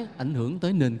một cái ảnh hưởng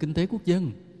tới nền kinh tế quốc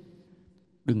dân.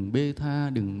 Đừng bê tha,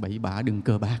 đừng bậy bạ, đừng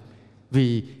cờ bạc.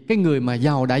 Vì cái người mà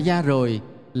giàu đại gia rồi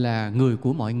là người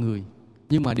của mọi người.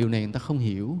 Nhưng mà điều này người ta không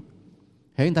hiểu.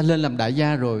 Hễ người ta lên làm đại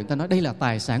gia rồi, người ta nói đây là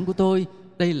tài sản của tôi,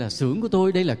 đây là xưởng của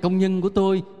tôi, đây là công nhân của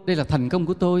tôi, đây là thành công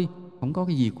của tôi. Không có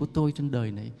cái gì của tôi trên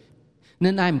đời này.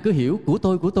 Nên ai mà cứ hiểu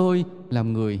của tôi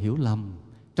làm người hiểu lầm.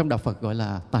 Trong đạo Phật gọi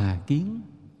là tà kiến.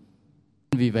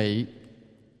 Vì vậy,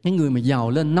 cái người mà giàu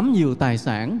lên nắm nhiều tài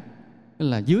sản,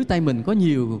 là dưới tay mình có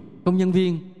nhiều công nhân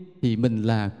viên, thì mình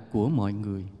là của mọi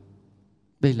người.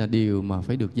 Đây là điều mà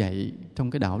phải được dạy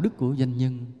trong cái đạo đức của doanh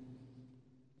nhân.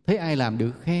 Thấy ai làm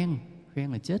được khen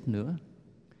là chết nữa.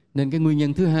 Nên cái nguyên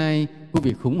nhân thứ hai của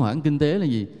việc khủng hoảng kinh tế là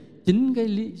gì? Chính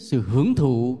cái sự hưởng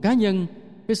thụ cá nhân,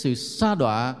 cái sự sa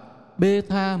đọa, bê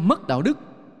tha, mất đạo đức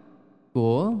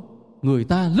của người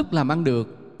ta lúc làm ăn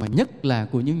được, mà nhất là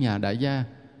của những nhà đại gia,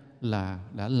 là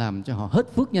đã làm cho họ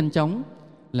hết phước nhanh chóng,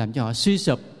 làm cho họ suy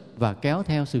sụp và kéo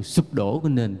theo sự sụp đổ của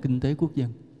nền kinh tế quốc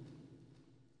dân.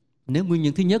 Nếu nguyên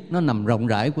nhân thứ nhất nó nằm rộng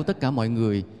rãi của tất cả mọi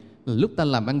người, là lúc ta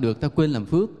làm ăn được ta quên làm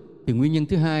phước, thì nguyên nhân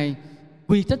thứ hai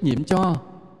quy trách nhiệm cho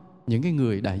những cái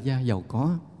người đại gia giàu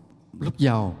có, lúc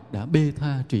giàu đã bê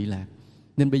tha trụy lạc.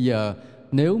 Nên bây giờ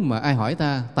nếu mà ai hỏi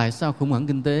ta tại sao khủng hoảng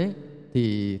kinh tế,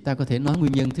 thì ta có thể nói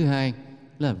nguyên nhân thứ hai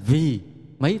là vì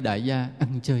mấy đại gia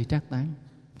ăn chơi trác tán.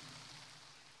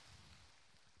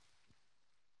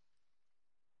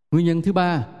 Nguyên nhân thứ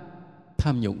ba,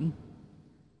 tham nhũng.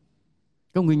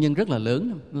 Có nguyên nhân rất là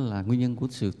lớn, đó là nguyên nhân của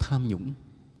sự tham nhũng.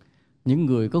 Những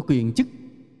người có quyền chức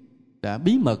đã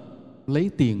bí mật lấy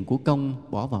tiền của công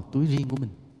bỏ vào túi riêng của mình,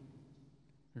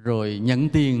 rồi nhận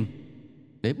tiền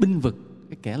để binh vực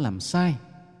cái kẻ làm sai.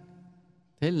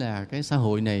 Thế là cái xã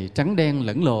hội này trắng đen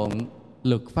lẫn lộn,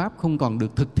 luật pháp không còn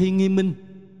được thực thi nghiêm minh,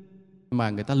 mà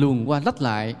người ta luồn qua lách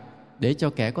lại để cho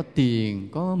kẻ có tiền,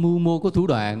 có mưu mô, có thủ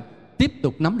đoạn tiếp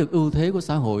tục nắm được ưu thế của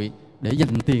xã hội để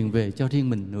dành tiền về cho riêng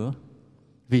mình nữa.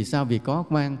 Vì sao? Vì có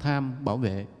quan tham bảo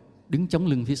vệ đứng chống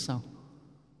lưng phía sau.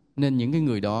 Nên những cái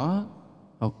người đó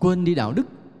họ quên đi đạo đức,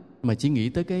 mà chỉ nghĩ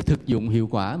tới cái thực dụng hiệu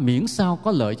quả, miễn sao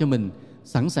có lợi cho mình,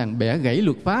 sẵn sàng bẻ gãy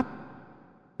luật pháp,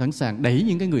 sẵn sàng đẩy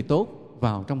những cái người tốt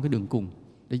vào trong cái đường cùng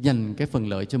để dành cái phần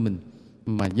lợi cho mình.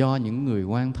 Mà do những người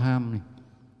quan tham này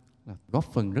là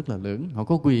góp phần rất là lớn, họ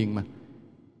có quyền mà.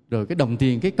 Rồi cái đồng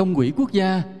tiền, cái công quỹ quốc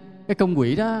gia, cái công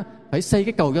quỹ đó phải xây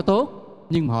cái cầu cho tốt,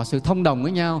 nhưng mà họ sự thông đồng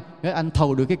với nhau. Thế anh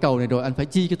thầu được cái cầu này rồi, anh phải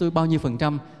chi cho tôi bao nhiêu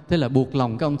 %. Thế là buộc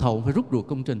lòng cái ông thầu phải rút ruột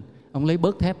công trình. Ông lấy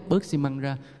bớt thép, bớt xi măng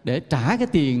ra để trả cái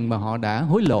tiền mà họ đã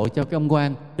hối lộ cho cái ông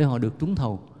quan để họ được trúng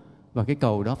thầu. Và cái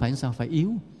cầu đó phải sao? Phải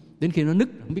yếu. Đến khi nó nứt,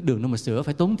 không biết đường đâu mà sửa,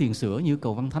 phải tốn tiền sửa như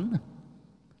cầu Văn Thánh.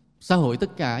 Xã hội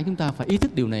tất cả chúng ta phải ý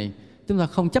thức điều này. Chúng ta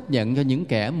không chấp nhận cho những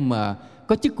kẻ mà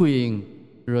có chức quyền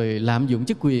rồi lạm dụng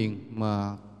chức quyền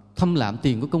mà thâm lạm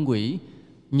tiền của công quỹ,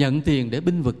 nhận tiền để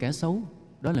binh vực kẻ xấu.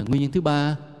 Đó là nguyên nhân thứ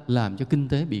ba làm cho kinh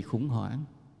tế bị khủng hoảng.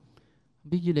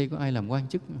 Không biết dưới đây có ai làm quan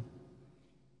chức không?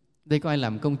 Đây có ai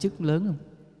làm công chức lớn không?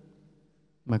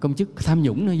 Mà công chức tham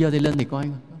nhũng nó giơ tay lên thì coi.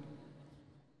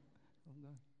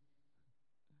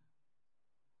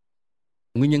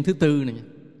 Nguyên nhân thứ tư này,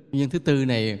 nguyên nhân thứ tư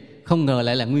này không ngờ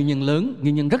lại là nguyên nhân lớn,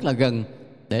 nguyên nhân rất là gần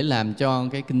để làm cho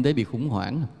cái kinh tế bị khủng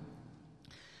hoảng.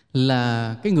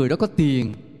 Là cái người đó có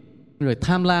tiền rồi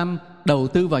tham lam đầu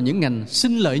tư vào những ngành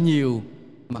sinh lợi nhiều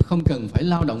mà không cần phải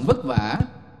lao động vất vả,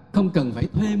 không cần phải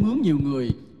thuê mướn nhiều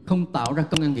người, không tạo ra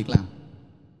công ăn việc làm.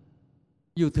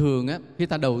 Dù thường á, khi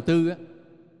ta đầu tư á,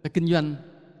 ta kinh doanh,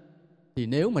 thì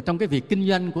nếu mà trong cái việc kinh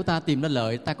doanh của ta tìm ra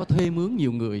lợi, ta có thuê mướn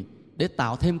nhiều người để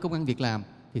tạo thêm công ăn việc làm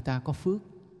thì ta có phước.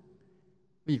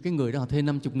 Vì cái người đó họ thuê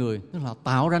 50 người, tức là họ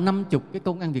tạo ra 50 cái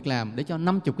công ăn việc làm để cho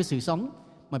 50 cái sự sống.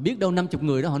 Mà biết đâu 50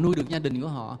 người đó họ nuôi được gia đình của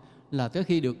họ, là tới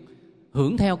khi được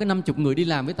hưởng theo cái 50 người đi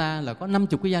làm với ta là có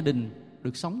 50 cái gia đình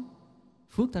được sống.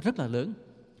 Phước ta rất là lớn.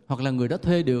 Hoặc là người đó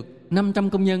thuê được 500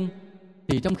 công nhân,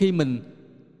 thì trong khi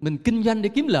mình kinh doanh để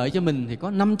kiếm lợi cho mình thì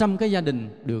có 500 cái gia đình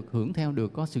được hưởng theo,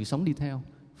 được có sự sống đi theo.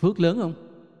 Phước lớn không?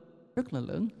 Rất là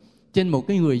lớn. Trên một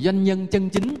cái người doanh nhân chân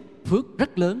chính, phước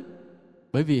rất lớn,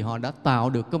 bởi vì họ đã tạo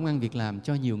được công ăn việc làm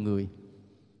cho nhiều người.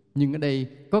 Nhưng ở đây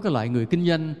có cái loại người kinh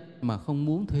doanh mà không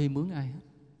muốn thuê mướn ai hết.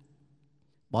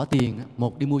 Bỏ tiền,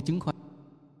 một đi mua chứng khoán.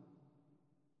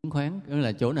 Chứng khoán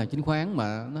là chỗ nào chứng khoán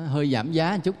mà nó hơi giảm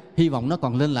giá một chút, hy vọng nó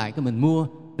còn lên lại cái mình mua,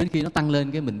 đến khi nó tăng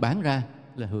lên cái mình bán ra,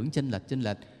 là hưởng chênh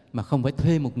lệch mà không phải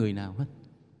thuê một người nào hết.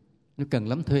 Nó cần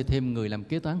lắm thuê thêm người làm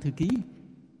kế toán, thư ký,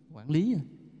 quản lý.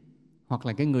 Hoặc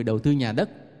là cái người đầu tư nhà đất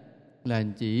là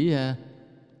chỉ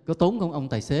có tốn công ông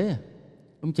tài xế,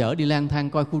 ông chở đi lang thang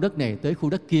coi khu đất này tới khu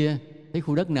đất kia, thấy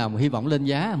khu đất nào mà hy vọng lên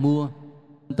giá mua,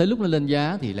 tới lúc nó lên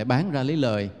giá thì lại bán ra lấy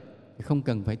lời, thì không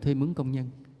cần phải thuê mướn công nhân.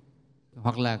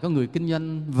 Hoặc là có người kinh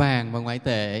doanh vàng và ngoại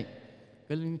tệ,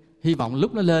 cái hy vọng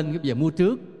lúc nó lên cái giờ mua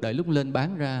trước, đợi lúc lên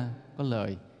bán ra có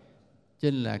lời.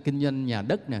 Cho nên là kinh doanh nhà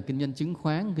đất nè, kinh doanh chứng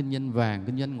khoán, kinh doanh vàng,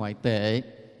 kinh doanh ngoại tệ,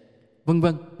 vân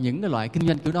vân, những cái loại kinh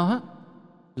doanh kiểu đó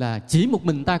là chỉ một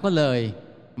mình ta có lời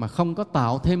mà không có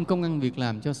tạo thêm công ăn việc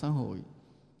làm cho xã hội,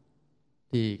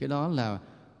 thì cái đó là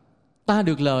ta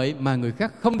được lợi mà người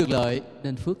khác không được lợi,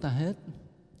 nên phước ta hết.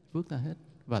 Phước ta hết.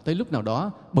 Và tới lúc nào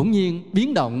đó bỗng nhiên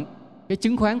biến động, cái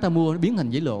chứng khoán ta mua nó biến thành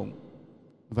giấy lộn,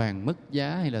 vàng mất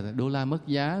giá hay là đô la mất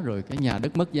giá, rồi cái nhà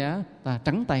đất mất giá, ta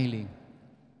trắng tay liền.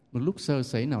 Một lúc sơ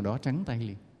sẩy nào đó trắng tay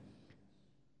liền.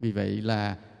 Vì vậy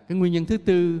là cái nguyên nhân thứ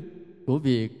tư của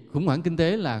việc khủng hoảng kinh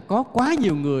tế là có quá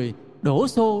nhiều người đổ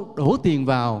xô, đổ tiền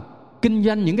vào kinh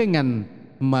doanh những cái ngành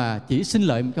mà chỉ sinh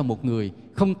lợi cho một người,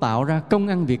 không tạo ra công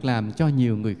ăn việc làm cho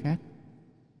nhiều người khác.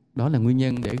 Đó là nguyên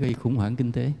nhân để gây khủng hoảng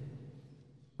kinh tế.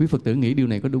 Quý Phật tử nghĩ điều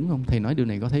này có đúng không? Thầy nói điều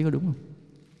này có thấy có đúng không?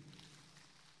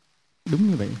 Đúng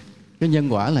như vậy. Cái nhân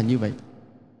quả là như vậy.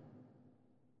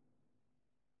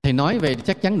 Thầy nói về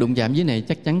chắc chắn đụng chạm dưới này,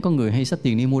 chắc chắn có người hay xách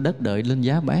tiền đi mua đất đợi lên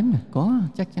giá bán. Có,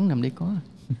 chắc chắn nằm đây có.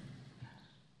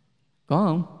 Có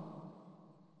không?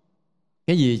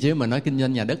 Cái gì chứ mà nói kinh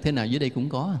doanh nhà đất thế nào dưới đây cũng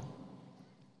có.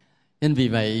 Nên vì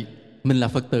vậy mình là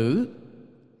Phật tử,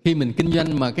 khi mình kinh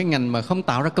doanh mà cái ngành mà không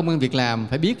tạo ra công ăn việc làm,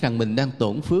 phải biết rằng mình đang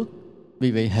tổn phước.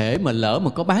 Vì vậy hễ mà lỡ mà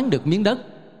có bán được miếng đất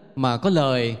mà có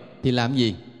lời thì làm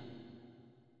gì?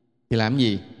 Thì làm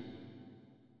gì?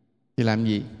 Thì làm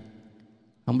gì?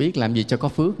 Không biết làm gì cho có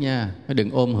phước nha. Đừng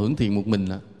ôm hưởng tiền một mình.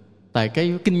 Tại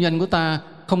cái kinh doanh của ta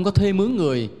không có thuê mướn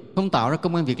người, không tạo ra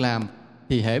công ăn việc làm,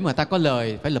 thì hễ mà ta có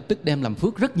lời phải lập tức đem làm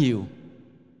phước rất nhiều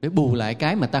để bù lại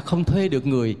cái mà ta không thuê được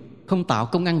người, không tạo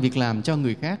công ăn việc làm cho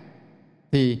người khác.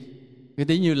 Thì cái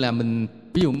tí như là mình,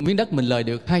 ví dụ miếng đất mình lời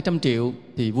được 200 triệu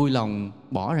thì vui lòng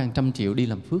bỏ ra 100 triệu đi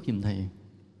làm phước giùm thầy.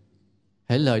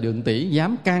 Hễ lời được 1 tỷ,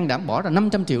 dám can đảm bỏ ra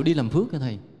 500 triệu đi làm phước cho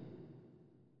thầy.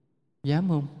 Dám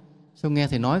không? Sao nghe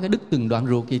thầy nói cái đứt từng đoạn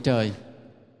ruột vậy trời?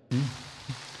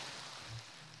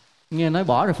 Nghe nói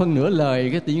bỏ ra phân nửa lời,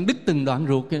 cái tự nhiên đứt từng đoạn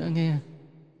ruột kia đó nghe.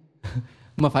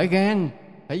 Mà phải gan,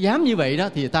 phải dám như vậy đó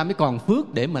thì ta mới còn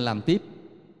phước để mà làm tiếp.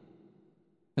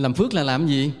 Làm phước là làm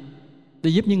gì? Để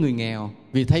giúp những người nghèo.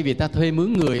 Vì thay vì ta thuê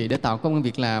mướn người để tạo công ăn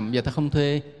việc làm, giờ ta không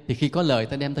thuê, thì khi có lời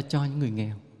ta đem ta cho những người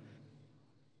nghèo.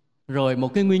 Rồi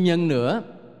một cái nguyên nhân nữa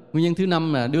Nguyên nhân thứ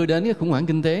 5 là đưa đến cái khủng hoảng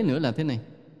kinh tế nữa là thế này.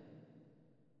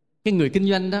 Cái người kinh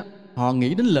doanh đó, họ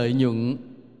nghĩ đến lợi nhuận,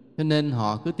 cho nên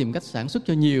họ cứ tìm cách sản xuất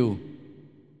cho nhiều,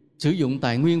 sử dụng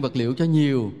tài nguyên vật liệu cho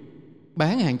nhiều,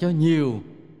 bán hàng cho nhiều,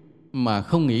 mà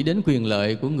không nghĩ đến quyền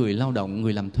lợi của người lao động,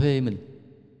 người làm thuê mình.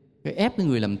 Cái ép cái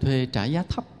người làm thuê trả giá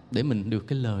thấp để mình được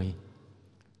cái lời.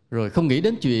 Rồi không nghĩ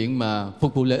đến chuyện mà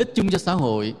phục vụ lợi ích chung cho xã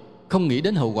hội, không nghĩ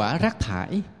đến hậu quả rác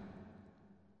thải.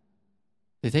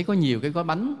 Thì thấy có nhiều cái gói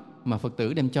bánh mà Phật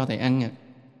tử đem cho thầy ăn,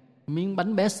 miếng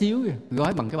bánh bé xíu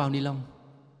gói bằng cái bao ni lông.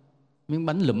 Miếng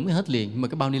bánh lụm hết liền, mà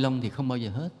cái bao ni lông thì không bao giờ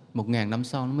hết. 1000 năm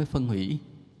sau nó mới phân hủy,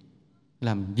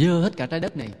 làm dơ hết cả trái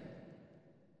đất này.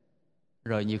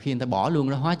 Rồi nhiều khi người ta bỏ luôn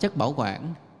ra hóa chất bảo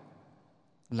quản,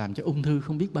 làm cho ung thư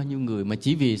không biết bao nhiêu người. Mà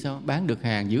chỉ vì sao? Bán được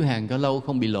hàng, giữ hàng cho lâu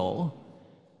không bị lỗ,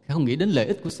 không nghĩ đến lợi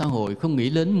ích của xã hội, không nghĩ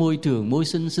đến môi trường, môi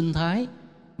sinh, sinh thái,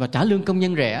 và trả lương công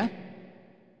nhân rẻ.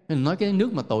 Nên nói cái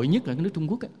nước mà tội nhất là cái nước Trung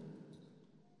Quốc á.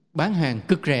 Bán hàng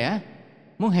cực rẻ,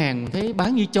 món hàng thấy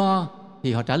bán như cho,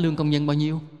 thì họ trả lương công nhân bao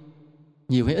nhiêu?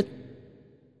 Nhiều hay ít?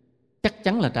 Chắc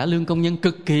chắn là trả lương công nhân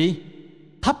cực kỳ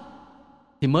thấp,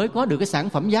 thì mới có được cái sản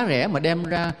phẩm giá rẻ mà đem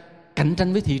ra cạnh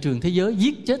tranh với thị trường thế giới,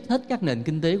 giết chết hết các nền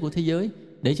kinh tế của thế giới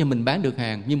để cho mình bán được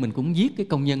hàng. Nhưng mình cũng giết cái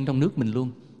công nhân trong nước mình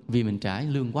luôn, vì mình trả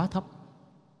lương quá thấp.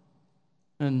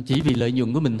 Nên chỉ vì lợi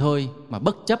nhuận của mình thôi mà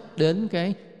bất chấp đến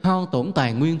cái hao tổn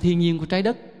tài nguyên thiên nhiên của trái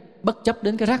đất, bất chấp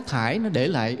đến cái rác thải nó để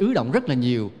lại ứ động rất là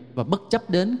nhiều, và bất chấp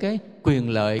đến cái quyền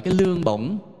lợi, cái lương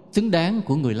bổng xứng đáng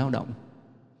của người lao động.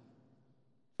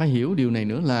 Phải hiểu điều này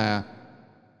nữa là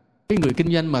cái người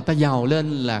kinh doanh mà ta giàu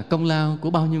lên là công lao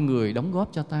của bao nhiêu người đóng góp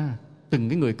cho ta. Từng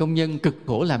cái người công nhân cực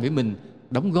khổ làm với mình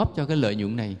đóng góp cho cái lợi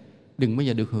nhuận này, đừng bao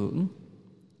giờ được hưởng.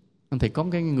 Thầy có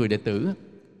cái người đệ tử,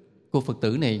 cô Phật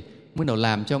tử này mới đầu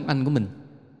làm cho ông anh của mình,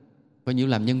 coi như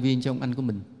làm nhân viên cho ông anh của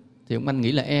mình. Thì ông anh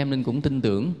nghĩ là em nên cũng tin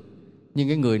tưởng. Nhưng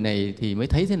cái người này thì mới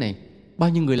thấy thế này, bao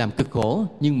nhiêu người làm cực khổ,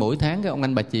 nhưng mỗi tháng cái ông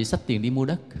anh bà chị xách tiền đi mua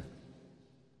đất.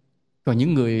 Còn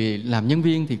những người làm nhân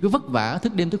viên thì cứ vất vả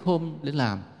thức đêm thức hôm để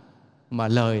làm, mà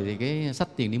lời thì cái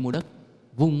xách tiền đi mua đất,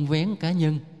 vung vén cá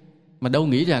nhân. Mà đâu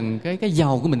nghĩ rằng cái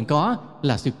giàu của mình có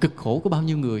là sự cực khổ của bao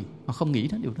nhiêu người. Họ không nghĩ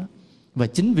đến điều đó. Và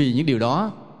chính vì những điều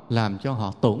đó làm cho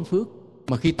họ tổn phước.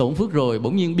 Mà khi tổn phước rồi,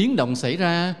 bỗng nhiên biến động xảy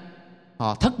ra,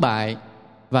 họ thất bại.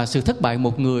 Và sự thất bại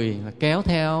một người kéo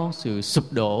theo sự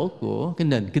sụp đổ của cái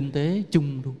nền kinh tế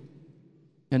chung luôn.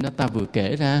 Nên ta vừa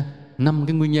kể ra 5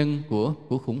 cái nguyên nhân của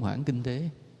khủng hoảng kinh tế.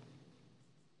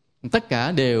 Tất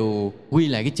cả đều quy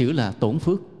lại cái chữ là tổn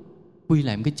phước. Quy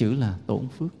lại một cái chữ là tổn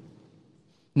phước.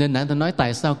 Nên nãy ta nói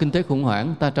tại sao kinh tế khủng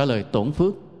hoảng, ta trả lời tổn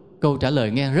phước. Câu trả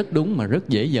lời nghe rất đúng mà rất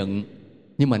dễ giận.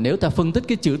 Nhưng mà nếu ta phân tích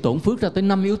cái chữ tổn phước ra tới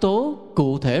 5 yếu tố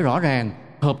cụ thể, rõ ràng,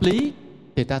 hợp lý,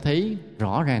 thì ta thấy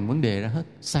rõ ràng vấn đề ra hết,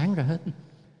 sáng ra hết.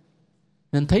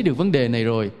 Nên thấy được vấn đề này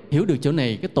rồi, hiểu được chỗ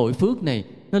này, cái tội phước này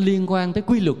nó liên quan tới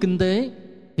quy luật kinh tế,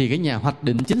 thì cái nhà hoạch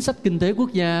định chính sách kinh tế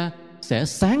quốc gia sẽ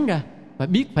sáng ra, phải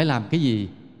biết phải làm cái gì,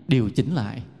 điều chỉnh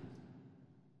lại.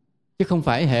 Chứ không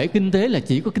phải hệ kinh tế là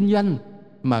chỉ có kinh doanh,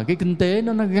 mà cái kinh tế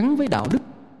nó gắn với đạo đức.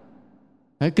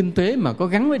 Cái kinh tế mà có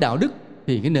gắn với đạo đức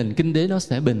thì cái nền kinh tế đó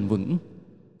sẽ bền vững.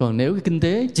 Còn nếu cái kinh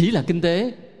tế chỉ là kinh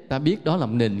tế, ta biết đó là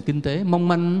một nền kinh tế mong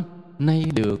manh, nay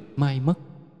được mai mất.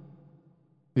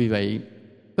 Vì vậy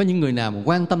có những người nào mà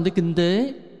quan tâm tới kinh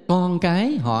tế, con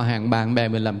cái, họ hàng, bạn bè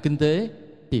mình làm kinh tế,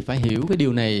 thì phải hiểu cái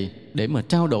điều này để mà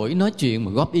trao đổi, nói chuyện,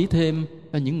 mà góp ý thêm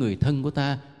cho những người thân của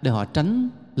ta, để họ tránh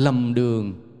lầm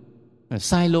đường,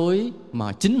 sai lối,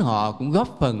 mà chính họ cũng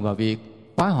góp phần vào việc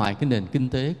phá hoại cái nền kinh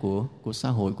tế của xã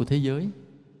hội, của thế giới.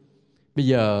 Bây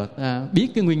giờ ta biết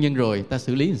cái nguyên nhân rồi, ta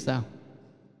xử lý làm sao?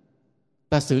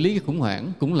 Ta xử lý cái khủng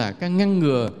hoảng cũng là cái ngăn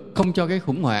ngừa không cho cái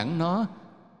khủng hoảng nó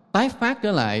tái phát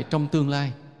trở lại trong tương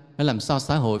lai. Để làm sao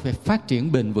xã hội phải phát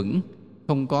triển bền vững,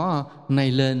 không có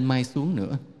nay lên mai xuống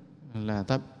nữa. Là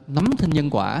ta nắm trên nhân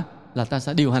quả, là ta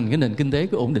sẽ điều hành cái nền kinh tế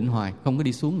cứ ổn định hoài, không có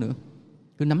đi xuống nữa,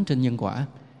 cứ nắm trên nhân quả.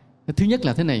 Thứ nhất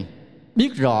là thế này,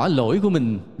 biết rõ lỗi của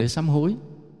mình để sám hối.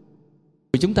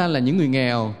 Chúng ta là những người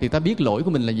nghèo thì ta biết lỗi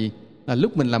của mình là gì? Là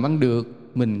lúc mình làm ăn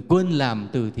được, mình quên làm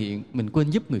từ thiện, mình quên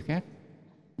giúp người khác,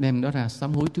 đem đó ra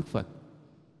sám hối trước Phật.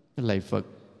 Lạy Phật,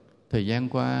 thời gian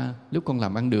qua lúc con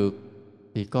làm ăn được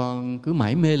thì con cứ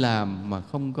mải mê làm mà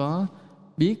không có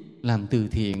biết làm từ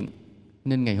thiện,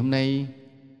 nên ngày hôm nay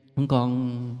chúng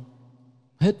con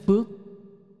hết phước,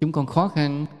 chúng con khó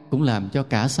khăn, cũng làm cho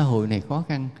cả xã hội này khó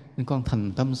khăn, nên con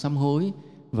thành tâm sám hối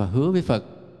và hứa với Phật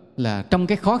là trong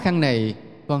cái khó khăn này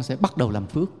con sẽ bắt đầu làm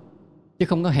phước. Chứ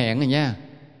không có hẹn rồi nha,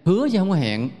 hứa chứ không có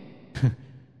hẹn.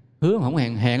 Hứa mà không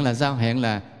hẹn. Hẹn là sao? Hẹn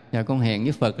là con hẹn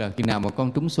với Phật là khi nào mà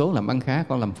con trúng số làm ăn khá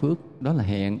con làm phước, đó là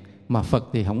hẹn. Mà Phật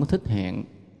thì không có thích hẹn.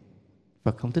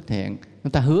 Phật không thích hẹn.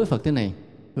 Chúng ta hứa với Phật thế này,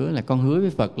 hứa là con hứa với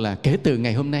Phật là kể từ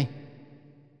ngày hôm nay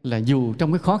là dù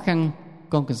trong cái khó khăn,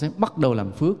 con sẽ bắt đầu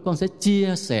làm phước, con sẽ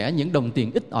chia sẻ những đồng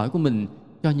tiền ít ỏi của mình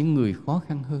cho những người khó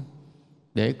khăn hơn,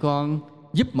 để con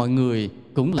giúp mọi người,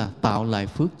 cũng là tạo lại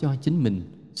phước cho chính mình.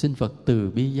 Xin Phật từ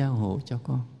bi gia hộ cho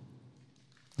con.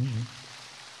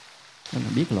 Con là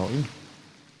biết lỗi.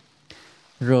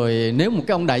 Rồi nếu một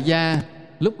cái ông đại gia,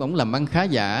 lúc ông làm ăn khá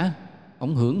giả,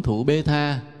 ông hưởng thụ bê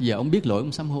tha, giờ ông biết lỗi,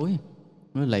 ông sám hối,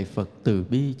 nói lạy Phật từ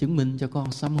bi chứng minh cho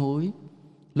con sám hối.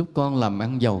 Lúc con làm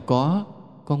ăn giàu có,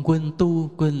 con quên tu,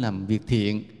 quên làm việc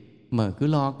thiện, mà cứ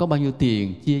lo có bao nhiêu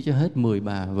tiền chia cho hết 10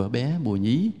 bà vợ bé bồ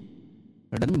nhí,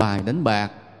 rồi đánh bài đánh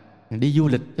bạc, đi du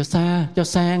lịch cho xa cho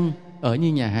sang, ở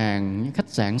như nhà hàng, những khách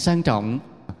sạn sang trọng,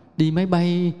 đi máy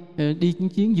bay, đi những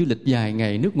chuyến du lịch dài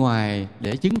ngày nước ngoài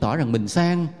để chứng tỏ rằng mình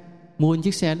sang, mua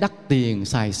chiếc xe đắt tiền,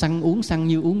 xài xăng, uống xăng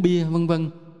như uống bia, vân vân.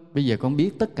 Bây giờ con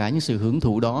biết tất cả những sự hưởng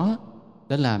thụ đó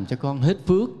đã làm cho con hết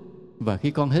phước. Và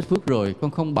khi con hết phước rồi,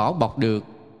 con không bảo bọc được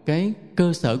cái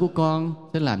cơ sở của con,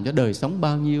 sẽ làm cho đời sống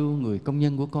bao nhiêu người công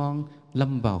nhân của con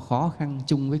lâm vào khó khăn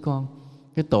chung với con.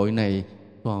 Cái tội này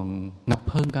còn ngập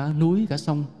hơn cả núi, cả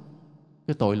sông.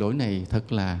 Cái tội lỗi này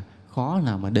thật là khó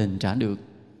nào mà đền trả được.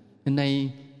 Hôm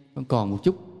nay con còn một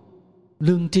chút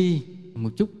lương tri, một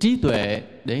chút trí tuệ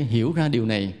để hiểu ra điều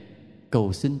này.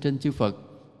 Cầu xin trên chư Phật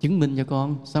chứng minh cho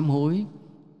con sám hối.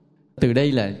 Từ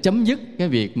đây là chấm dứt cái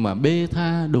việc mà bê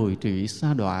tha đồi trụy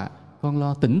sa đọa. Con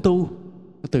lo tĩnh tu.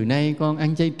 Từ nay con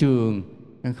ăn chay trường,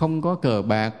 không có cờ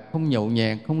bạc, không nhậu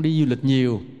nhẹt, không đi du lịch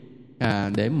nhiều,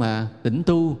 để mà tĩnh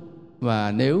tu.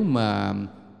 Và nếu mà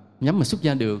nhắm mà xuất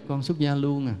gia được, con xuất gia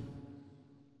luôn.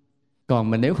 Còn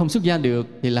mà nếu không xuất gia được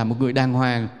thì là một người đàng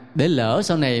hoàng, để lỡ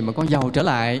sau này mà con giàu trở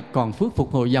lại, còn phước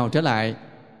phục hồi giàu trở lại,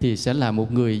 thì sẽ là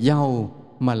một người giàu,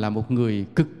 mà là một người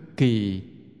cực kỳ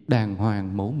đàng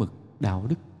hoàng, mẫu mực, đạo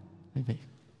đức. Thế vậy.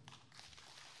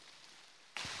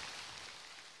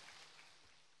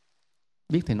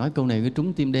 Biết thầy nói câu này cái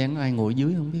trúng tim đen, ai ngồi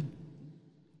dưới không biết.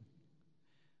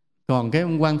 Còn cái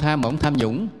ông quan tham mà ông tham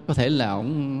nhũng, có thể là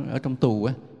ông ở trong tù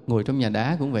á, ngồi trong nhà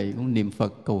đá cũng vậy, cũng niệm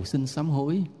Phật cầu xin sám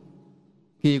hối.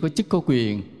 Khi có chức có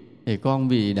quyền thì con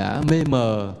vì đã mê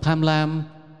mờ, tham lam,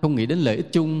 không nghĩ đến lợi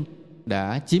ích chung,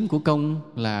 đã chiếm của công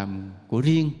làm của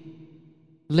riêng,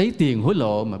 lấy tiền hối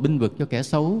lộ mà binh vực cho kẻ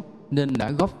xấu, nên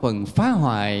đã góp phần phá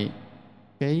hoại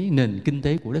cái nền kinh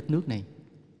tế của đất nước này.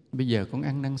 Bây giờ con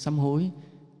ăn năn sám hối,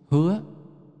 hứa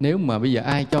nếu mà bây giờ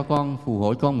ai cho con, phù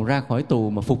hộ con mà ra khỏi tù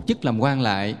mà phục chức làm quan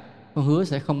lại, con hứa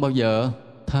sẽ không bao giờ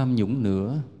tham nhũng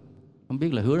nữa. Không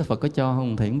biết là hứa đó Phật có cho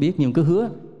không, thầy không biết, nhưng cứ hứa,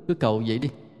 cứ cầu vậy đi.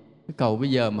 Cứ cầu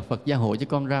bây giờ mà Phật gia hộ cho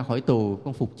con ra khỏi tù,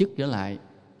 con phục chức trở lại,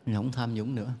 không tham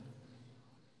nhũng nữa.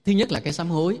 Thứ nhất là cái sám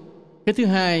hối. Cái thứ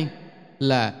hai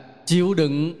là chịu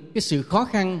đựng cái sự khó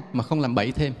khăn mà không làm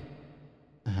bậy thêm.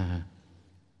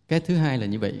 Cái thứ hai là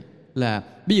như vậy, là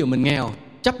ví dụ mình nghèo,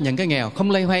 chấp nhận cái nghèo,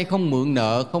 không loay hoay, không mượn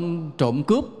nợ, không trộm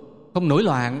cướp, không nổi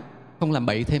loạn, không làm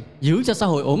bậy thêm, giữ cho xã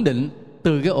hội ổn định.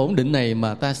 Từ cái ổn định này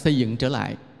mà ta xây dựng trở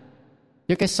lại.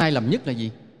 Chứ cái sai lầm nhất là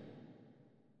gì?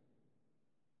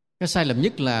 Cái sai lầm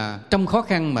nhất là trong khó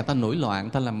khăn mà ta nổi loạn,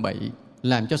 ta làm bậy,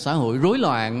 làm cho xã hội rối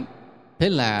loạn. Thế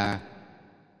là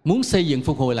muốn xây dựng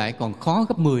phục hồi lại còn khó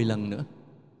gấp 10 lần nữa.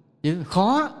 Chứ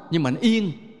khó nhưng mà nó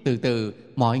yên, từ từ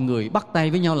mọi người bắt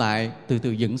tay với nhau lại, từ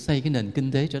từ dựng xây cái nền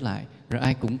kinh tế trở lại, rồi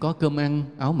ai cũng có cơm ăn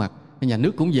áo mặc, nhà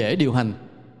nước cũng dễ điều hành.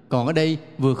 Còn ở đây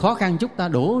vừa khó khăn chút ta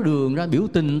đổ đường ra biểu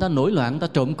tình, ta nổi loạn, ta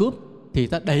trộm cướp, thì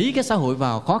ta đẩy cái xã hội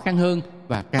vào khó khăn hơn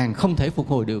và càng không thể phục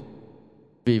hồi được.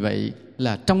 Vì vậy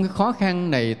là trong cái khó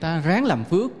khăn này ta ráng làm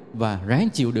phước và ráng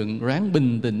chịu đựng, ráng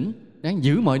bình tĩnh, ráng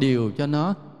giữ mọi điều cho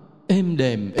nó êm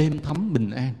đềm, êm thấm,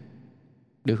 bình an.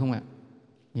 Được không ạ?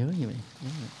 Nhớ như vậy.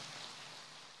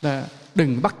 Là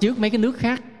đừng bắt chước mấy cái nước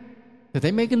khác. Thì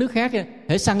thấy mấy cái nước khác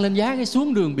hễ xăng lên giá cái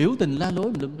xuống đường biểu tình la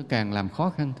lối, nó càng làm khó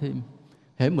khăn thêm.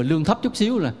 Hễ mà lương thấp chút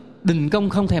xíu là đình công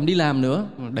không thèm đi làm nữa,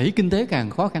 đẩy kinh tế càng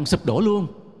khó khăn, sụp đổ luôn.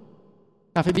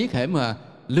 Ta phải biết hễ mà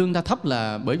lương ta thấp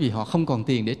là bởi vì họ không còn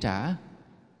tiền để trả.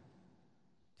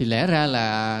 Thì lẽ ra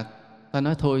là ta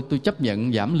nói thôi tôi chấp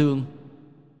nhận giảm lương,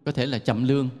 có thể là chậm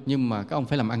lương, nhưng mà các ông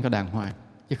phải làm ăn cho đàng hoàng,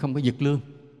 chứ không có giật lương.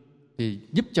 Thì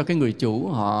giúp cho cái người chủ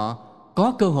họ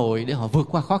có cơ hội để họ vượt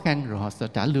qua khó khăn, rồi họ sẽ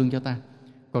trả lương cho ta.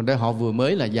 Còn đây họ vừa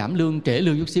mới là giảm lương, trễ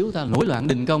lương chút xíu, ta nổi loạn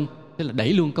đình công, thế là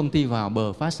đẩy luôn công ty vào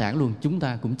bờ phá sản luôn, chúng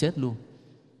ta cũng chết luôn,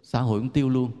 xã hội cũng tiêu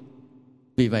luôn.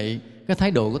 Vì vậy cái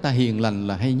thái độ của ta hiền lành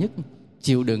là hay nhất,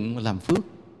 chịu đựng làm phước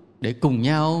để cùng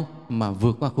nhau mà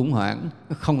vượt qua khủng hoảng,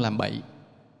 không làm bậy.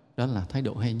 Đó là thái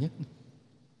độ hay nhất.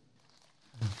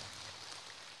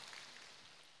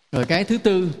 Rồi cái thứ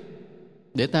tư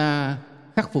để ta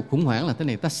khắc khắc phục khủng hoảng là thế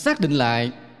này: ta xác định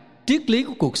lại triết lý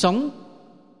của cuộc sống.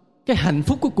 Cái hạnh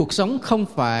phúc của cuộc sống không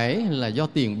phải là do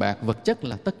tiền bạc vật chất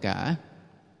là tất cả,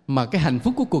 mà cái hạnh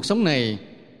phúc của cuộc sống này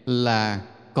là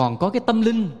còn có cái tâm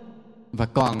linh và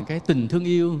còn cái tình thương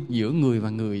yêu giữa người và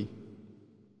người.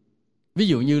 Ví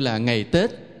dụ như là ngày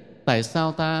Tết, tại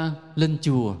sao ta lên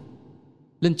chùa?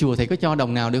 Lên chùa thầy có cho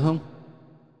đồng nào được không?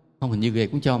 Không, hình như về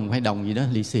cũng cho một 2 đồng gì đó,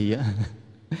 lì xì á.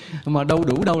 Mà đâu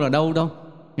đủ đâu là đâu đâu.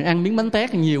 Ăn miếng bánh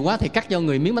tét nhiều quá thì cắt cho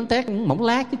người miếng bánh tét mỏng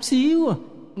lát chút xíu à.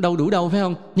 Đâu đủ đâu, phải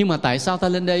không? Nhưng mà tại sao ta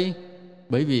lên đây?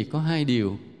 Bởi vì có 2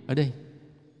 điều ở đây.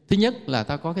 Thứ nhất là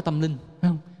ta có cái tâm linh, phải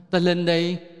không? Ta lên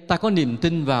đây, ta có niềm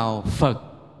tin vào Phật,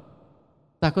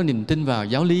 ta có niềm tin vào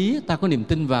giáo lý, ta có niềm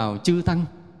tin vào chư tăng.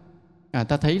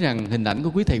 Ta thấy rằng hình ảnh của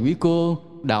quý thầy quý cô,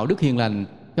 đạo đức hiền lành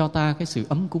cho ta cái sự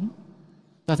ấm cúng.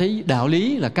 Ta thấy đạo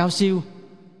lý là cao siêu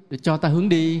để cho ta hướng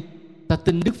đi. Ta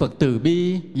tin Đức Phật từ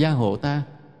bi gia hộ ta.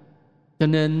 Cho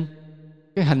nên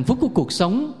cái hạnh phúc của cuộc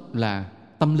sống là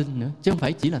tâm linh nữa, chứ không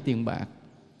phải chỉ là tiền bạc.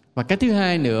 Và cái thứ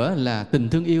hai nữa là tình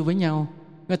thương yêu với nhau.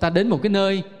 Người ta đến một cái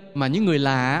nơi mà những người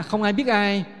lạ, không ai biết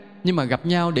ai, nhưng mà gặp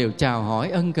nhau đều chào hỏi,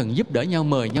 ân cần giúp đỡ nhau,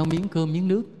 mời nhau miếng cơm miếng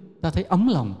nước. Ta thấy ấm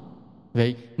lòng.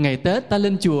 Vậy ngày Tết ta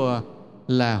lên chùa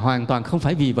là hoàn toàn không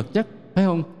phải vì vật chất, phải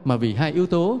không? Mà vì 2 yếu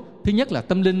tố. Thứ nhất là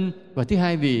tâm linh, và thứ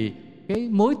hai vì cái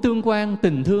mối tương quan,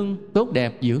 tình thương tốt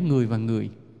đẹp giữa người và người.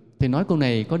 Thì nói câu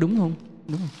này có đúng không?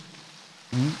 Đúng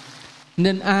không?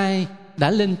 Nên ai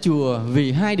đã lên chùa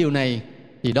vì 2 điều này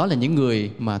thì đó là những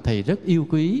người mà thầy rất yêu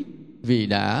quý, vì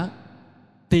đã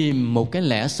tìm một cái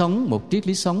lẽ sống, một triết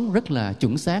lý sống rất là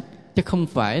chuẩn xác, chứ không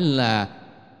phải là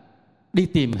đi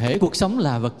tìm hễ cuộc sống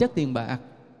là vật chất tiền bạc.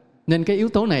 Nên cái yếu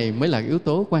tố này mới là yếu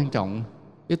tố quan trọng.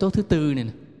 Yếu tố thứ tư này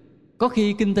nè. Có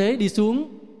khi kinh tế đi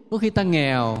xuống, có khi ta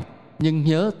nghèo, nhưng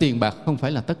nhớ tiền bạc không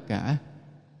phải là tất cả,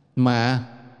 mà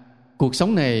cuộc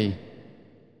sống này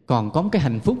còn có một cái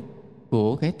hạnh phúc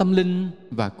của cái tâm linh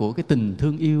và của cái tình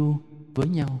thương yêu với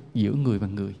nhau giữa người và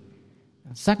người.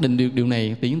 Xác định được điều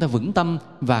này thì chúng ta vững tâm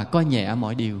và coi nhẹ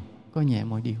mọi điều. Coi nhẹ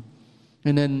mọi điều.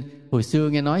 Cho nên hồi xưa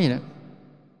nghe nói vậy đó,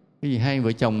 cái gì 2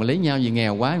 vợ chồng mà lấy nhau vì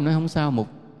nghèo quá, nói không sao,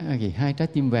 2 trái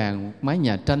tim vàng, một mái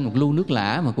nhà tranh, một lu nước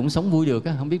lã mà cũng sống vui được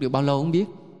á. Không biết được bao lâu không biết.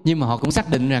 Nhưng mà họ cũng xác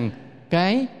định rằng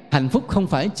cái hạnh phúc không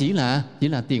phải chỉ là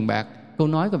tiền bạc. Câu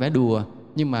nói có vẻ đùa,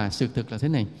 nhưng mà sự thực là thế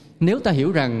này: nếu ta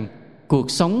hiểu rằng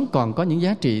cuộc sống còn có những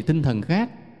giá trị tinh thần khác,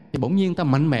 thì bỗng nhiên ta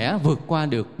mạnh mẽ vượt qua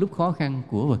được lúc khó khăn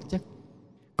của vật chất.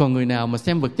 Còn người nào mà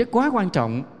xem vật chất quá quan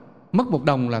trọng, mất 1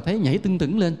 đồng là thấy nhảy tưng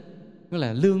tửng lên, tức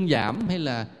là lương giảm hay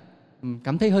là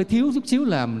cảm thấy hơi thiếu chút xíu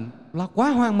là quá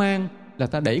hoang mang, là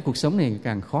ta đẩy cuộc sống này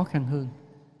càng khó khăn hơn.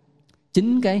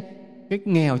 Chính cái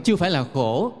nghèo chưa phải là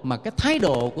khổ, mà cái thái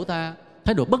độ của ta,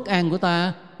 thái độ bất an của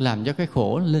ta làm cho cái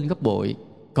khổ lên gấp bội.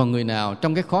 Còn người nào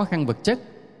trong cái khó khăn vật chất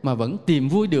mà vẫn tìm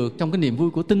vui được trong cái niềm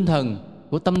vui của tinh thần,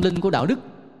 của tâm linh, của đạo đức,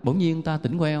 bỗng nhiên ta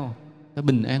tỉnh queo, ta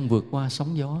bình an vượt qua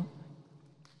sóng gió.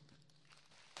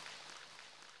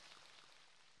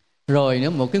 Rồi nữa,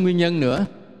 một cái nguyên nhân nữa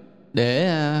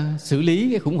để xử lý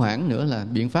cái khủng hoảng nữa, là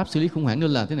biện pháp xử lý khủng hoảng nữa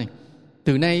là thế này: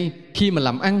 từ nay khi mà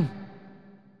làm ăn,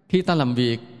 khi ta làm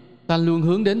việc, ta luôn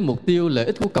hướng đến mục tiêu lợi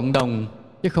ích của cộng đồng,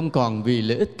 chứ không còn vì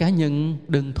lợi ích cá nhân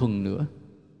đơn thuần nữa.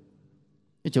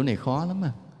 Cái chỗ này khó lắm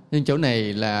mà. Nên chỗ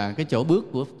này là cái chỗ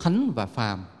bước của thánh và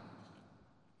phàm.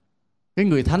 Cái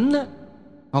người thánh á,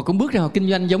 họ cũng bước ra họ kinh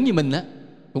doanh giống như mình á,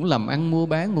 cũng làm ăn mua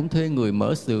bán, cũng thuê người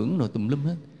mở xưởng rồi tùm lum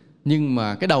hết. Nhưng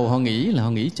mà cái đầu họ nghĩ là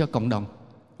họ nghĩ cho cộng đồng.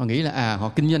 Họ nghĩ là họ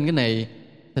kinh doanh cái này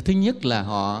là thứ nhất là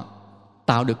họ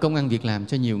tạo được công ăn việc làm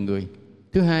cho nhiều người.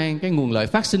 Thứ hai, cái nguồn lợi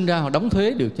phát sinh ra họ đóng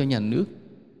thuế được cho nhà nước.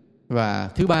 Và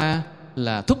thứ ba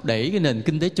là thúc đẩy cái nền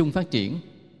kinh tế chung phát triển.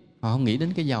 Họ không nghĩ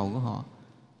đến cái giàu của họ.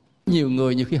 Nhiều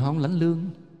người nhiều khi họ không lãnh lương,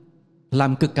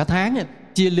 làm cực cả tháng,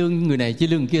 chia lương người này chia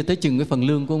lương người kia, tới chừng cái phần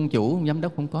lương của ông chủ, ông giám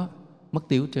đốc không có, mất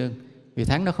tiêu hết trơn. Vì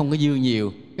tháng đó không có dư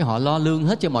nhiều, cái họ lo lương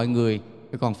hết cho mọi người,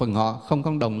 còn phần họ không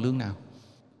có đồng lương nào.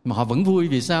 Mà họ vẫn vui,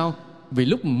 vì sao? Vì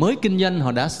lúc mới kinh doanh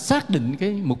họ đã xác định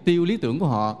cái mục tiêu lý tưởng của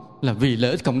họ là vì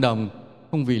lợi ích cộng đồng,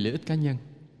 không vì lợi ích cá nhân.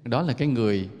 Đó là cái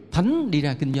người thánh đi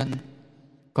ra kinh doanh.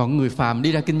 Còn người phàm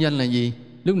đi ra kinh doanh là gì?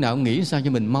 Lúc nào cũng nghĩ sao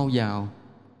cho mình mau giàu,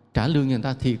 trả lương cho người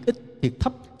ta thiệt ít, thiệt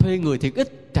thấp, thuê người thiệt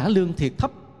ít, trả lương thiệt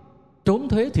thấp, trốn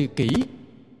thuế thiệt kỹ.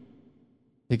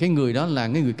 Thì cái người đó là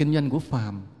cái người kinh doanh của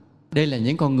phàm. Đây là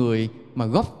những con người mà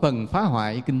góp phần phá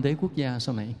hoại kinh tế quốc gia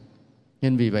sau này.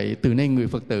 Nên vì vậy từ nay người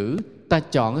Phật tử ta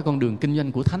chọn cái con đường kinh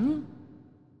doanh của thánh,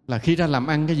 là khi ra làm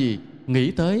ăn cái gì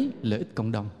nghĩ tới lợi ích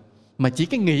cộng đồng. Mà chỉ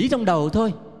cái nghĩ trong đầu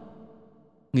thôi,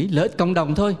 nghĩ lợi ích cộng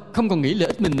đồng thôi, không còn nghĩ lợi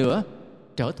ích mình nữa,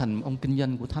 trở thành ông kinh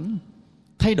doanh của thánh.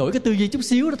 Thay đổi cái tư duy chút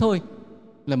xíu đó thôi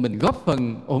là mình góp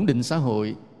phần ổn định xã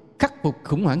hội, khắc phục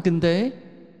khủng hoảng kinh tế,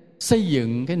 xây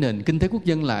dựng cái nền kinh tế quốc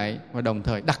dân lại, và đồng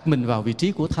thời đặt mình vào vị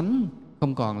trí của thánh,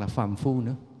 không còn là phàm phu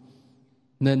nữa.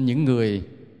 Nên những người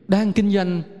đang kinh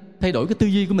doanh thay đổi cái tư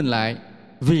duy của mình lại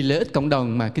vì lợi ích cộng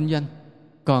đồng mà kinh doanh.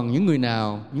 Còn những người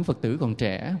nào, những Phật tử còn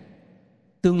trẻ,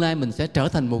 tương lai mình sẽ trở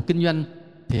thành một kinh doanh,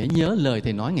 thì hãy nhớ lời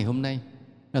Thầy nói ngày hôm nay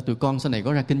là tụi con sau này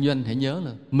có ra kinh doanh, hãy nhớ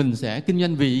là mình sẽ kinh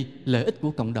doanh vì lợi ích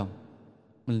của cộng đồng.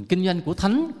 Mình kinh doanh của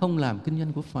thánh, không làm kinh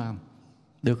doanh của phàm.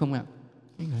 Được không ạ?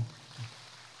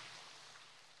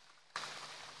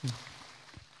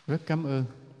 Rất cảm ơn.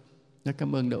 Rất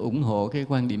cảm ơn đã ủng hộ cái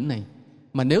quan điểm này.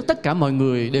 Mà nếu tất cả mọi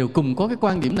người đều cùng có cái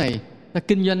quan điểm này, ta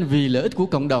kinh doanh vì lợi ích của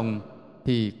cộng đồng,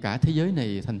 thì cả thế giới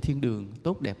này thành thiên đường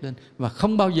tốt đẹp lên. Và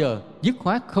không bao giờ, dứt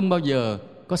khoát không bao giờ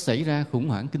có xảy ra khủng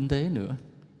hoảng kinh tế nữa.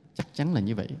 Chắc chắn là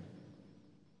như vậy.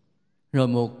 Rồi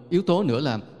một yếu tố nữa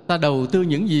là ta đầu tư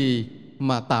những gì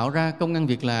mà tạo ra công ăn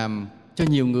việc làm cho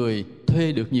nhiều người,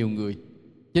 thuê được nhiều người.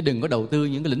 Chứ đừng có đầu tư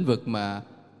những cái lĩnh vực mà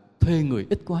thuê người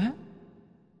ít quá.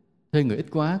 Thuê người ít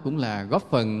quá cũng là góp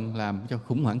phần làm cho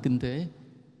khủng hoảng kinh tế.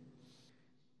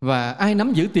 Và ai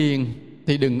nắm giữ tiền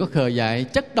thì đừng có khờ dại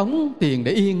chất đống tiền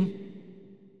để yên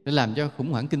để làm cho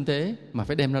khủng hoảng kinh tế, mà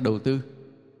phải đem ra đầu tư.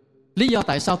 Lý do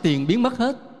tại sao tiền biến mất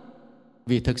hết?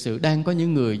 Vì thực sự đang có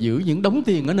những người giữ những đống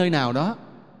tiền ở nơi nào đó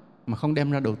mà không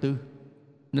đem ra đầu tư,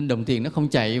 nên đồng tiền nó không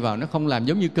chạy vào, nó không làm,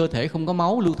 giống như cơ thể không có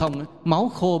máu lưu thông nữa. Máu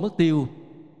khô mất tiêu.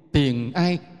 Tiền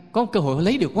ai có cơ hội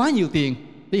lấy được quá nhiều tiền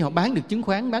thì họ bán được chứng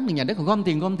khoán, bán được nhà đất, họ gom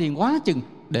tiền quá chừng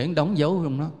để đóng dấu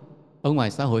trong đó. Ở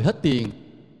ngoài xã hội hết tiền,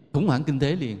 khủng hoảng kinh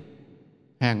tế liền.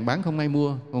 Hàng bán không ai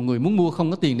mua, còn người muốn mua không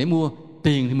có tiền để mua.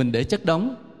 Tiền thì mình để chất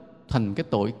đóng, thành cái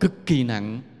tội cực kỳ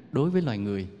nặng đối với loài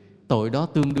người. Tội đó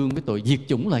tương đương với tội diệt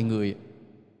chủng loài người.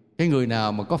 Cái người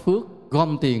nào mà có phước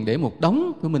gom tiền để một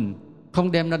đống của mình,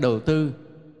 không đem ra đầu tư,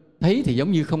 thấy thì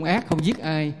giống như không ác, không giết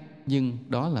ai, nhưng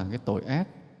đó là cái tội ác,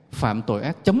 phạm tội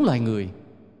ác chống loài người.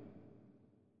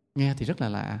 Nghe thì rất là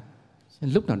lạ.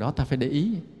 Lúc nào đó ta phải để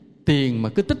ý. Tiền mà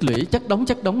cứ tích lũy chất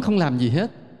đống không làm gì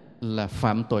hết là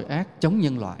phạm tội ác chống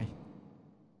nhân loại.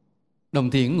 Đồng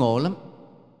tiền ngộ lắm.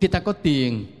 Khi ta có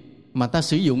tiền mà ta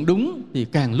sử dụng đúng thì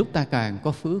càng lúc ta càng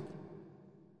có phước.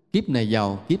 Kiếp này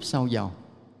giàu, kiếp sau giàu.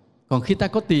 Còn khi ta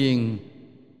có tiền,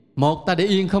 một ta để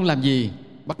yên không làm gì,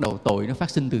 bắt đầu tội nó phát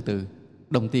sinh từ từ.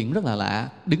 Đồng tiền rất là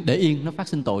lạ, đừng để yên nó phát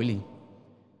sinh tội liền.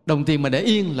 Đồng tiền mà để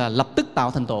yên là lập tức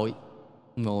tạo thành tội.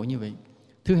 Ngộ như vậy.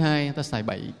 Thứ hai, ta xài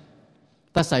bậy.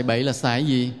 Ta xài bậy là xài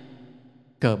gì?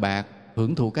 Cờ bạc,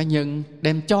 hưởng thụ cá nhân,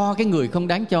 đem cho cái người không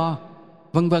đáng cho,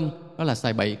 vân vân. Đó là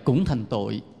xài bậy, cũng thành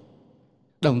tội.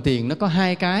 Đồng tiền nó có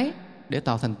hai cái để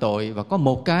tạo thành tội, và có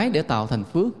một cái để tạo thành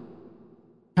phước.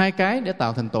 Hai cái để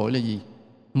tạo thành tội là gì?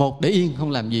 Một, để yên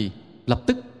không làm gì, lập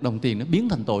tức đồng tiền nó biến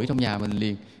thành tội trong nhà mình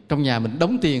liền. Trong nhà mình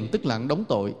đóng tiền tức là đóng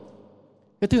tội.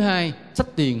 Cái thứ hai,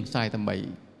 xách tiền xài tầm bậy,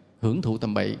 hưởng thụ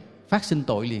tầm bậy, phát sinh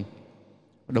tội liền.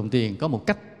 Đồng tiền có một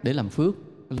cách để làm phước,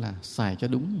 đó là xài cho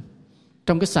đúng.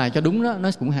 Trong cái xài cho đúng đó, nó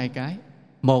cũng hai cái.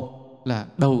 Một là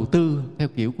đầu tư theo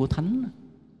kiểu của thánh,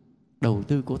 đầu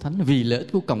tư của thánh vì lợi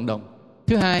ích của cộng đồng.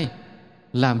 Thứ hai,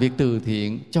 làm việc từ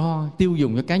thiện, cho tiêu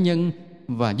dùng cho cá nhân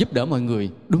và giúp đỡ mọi người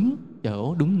đúng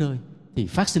chỗ, đúng nơi, thì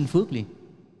phát sinh phước liền,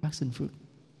 phát sinh phước.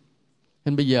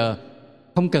 Nên bây giờ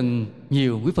không cần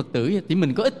nhiều quý Phật tử, chỉ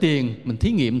mình có ít tiền, mình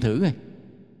thí nghiệm thử rồi.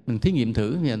 Mình thí nghiệm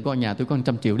thử, coi nhà tôi có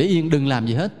 100 triệu để yên, đừng làm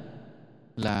gì hết,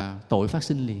 là tội phát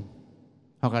sinh liền.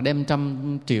 Hoặc là đem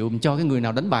 100 triệu cho cái người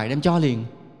nào đánh bài, đem cho liền,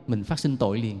 mình phát sinh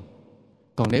tội liền.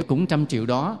 Còn nếu cũng 100 triệu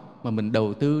đó mà mình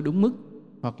đầu tư đúng mức,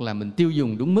 hoặc là mình tiêu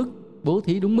dùng đúng mức, bố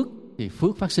thí đúng mức, thì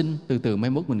phước phát sinh. Từ từ mai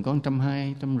mốt mình có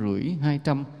 120, 150,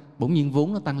 200, bỗng nhiên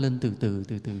vốn nó tăng lên từ từ.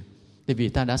 Tại vì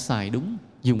ta đã xài đúng,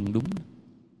 dùng đúng.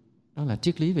 Đó là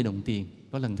triết lý về đồng tiền,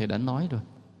 có lần Thầy đã nói rồi.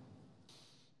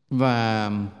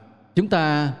 Và chúng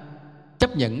ta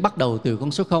chấp nhận bắt đầu từ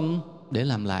con số 0 để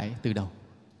làm lại từ đầu,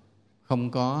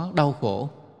 không có đau khổ.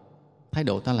 Thái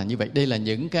độ ta là như vậy. Đây là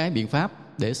những cái biện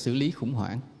pháp để xử lý khủng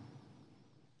hoảng.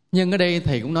 Nhưng ở đây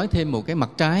Thầy cũng nói thêm một cái mặt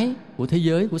trái của thế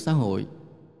giới, của xã hội.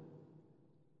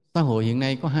 Xã hội hiện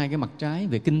nay có hai cái mặt trái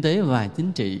về kinh tế và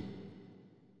chính trị.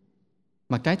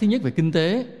 Mặt trái thứ nhất về kinh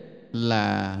tế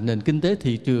là nền kinh tế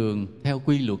thị trường theo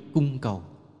quy luật cung cầu.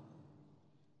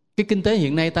 Cái kinh tế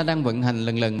hiện nay ta đang vận hành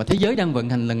lần lần, mà thế giới đang vận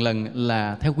hành lần lần,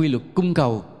 là theo quy luật cung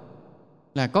cầu.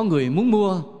 Là có người muốn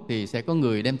mua thì sẽ có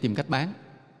người đem tìm cách bán.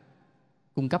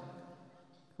 Cung cấp,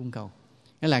 cung cầu.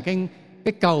 Nghĩa là cái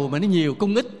cầu mà nó nhiều,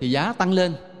 cung ít thì giá tăng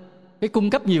lên. Cái cung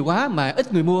cấp nhiều quá mà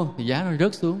ít người mua thì giá nó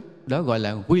rớt xuống. Đó gọi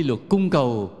là quy luật cung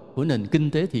cầu của nền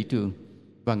kinh tế thị trường.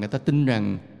 Và người ta tin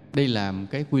rằng đây là một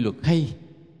cái quy luật hay,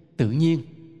 tự nhiên.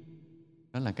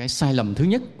 Đó là cái sai lầm thứ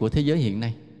nhất của thế giới hiện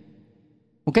nay.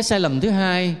 Một cái sai lầm thứ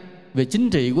hai về chính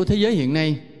trị của thế giới hiện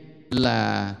nay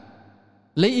là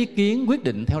lấy ý kiến quyết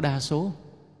định theo đa số.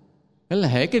 Đó là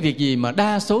hễ cái việc gì mà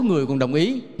đa số người cùng đồng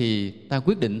ý thì ta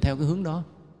quyết định theo cái hướng đó.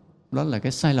 Đó là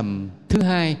cái sai lầm thứ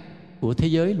hai của thế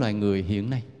giới loài người hiện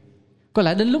nay. Có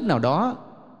lẽ đến lúc nào đó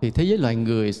thì thế giới loài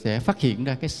người sẽ phát hiện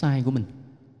ra cái sai của mình,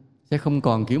 sẽ không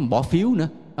còn kiểu mà bỏ phiếu nữa.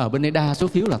 Ở bên đây đa số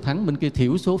phiếu là thắng, bên kia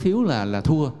thiểu số phiếu là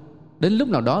thua. Đến lúc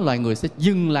nào đó loài người sẽ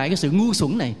dừng lại cái sự ngu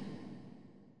xuẩn này.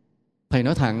 Thầy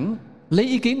nói thẳng, lấy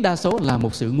ý kiến đa số là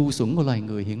một sự ngu xuẩn của loài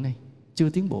người hiện nay. Chưa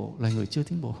tiến bộ, loài người chưa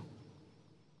tiến bộ.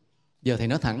 Giờ thầy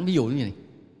nói thẳng, ví dụ như này,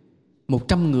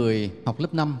 100 người học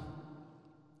lớp 5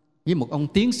 với một ông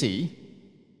tiến sĩ,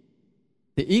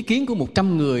 thì ý kiến của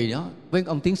 100 người đó với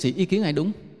ông tiến sĩ, ý kiến ai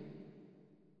đúng?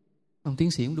 Ông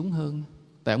tiến sĩ cũng đúng hơn,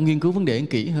 tại ông nghiên cứu vấn đề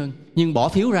kỹ hơn. Nhưng bỏ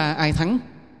phiếu ra ai thắng?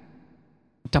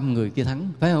 100 người kia thắng,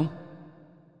 phải không?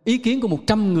 Ý kiến của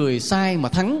 100 người sai mà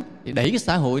thắng thì đẩy cái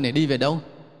xã hội này đi về đâu?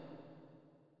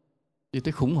 Đi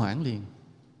tới khủng hoảng liền.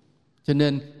 Cho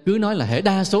nên cứ nói là hễ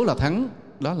đa số là thắng,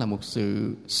 đó là một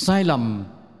sự sai lầm.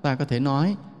 Ta có thể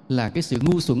nói là cái sự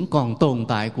ngu xuẩn còn tồn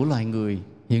tại của loài người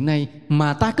hiện nay,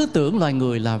 mà ta cứ tưởng loài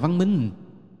người là văn minh.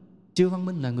 Chưa văn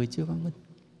minh, là người chưa văn minh.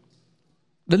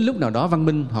 Đến lúc nào đó văn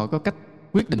minh họ có cách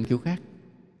quyết định kiểu khác,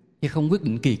 chứ không quyết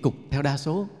định kỳ cục theo đa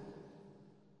số.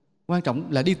 Quan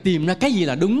trọng là đi tìm ra cái gì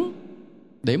là đúng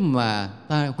để mà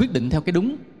ta quyết định theo cái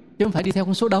đúng, chứ không phải đi theo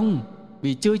con số đông.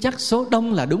 Vì chưa chắc số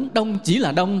đông là đúng, đông chỉ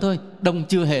là đông thôi, đông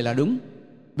chưa hề là đúng.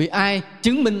 Vì ai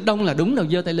chứng minh đông là đúng đâu,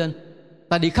 giơ tay lên.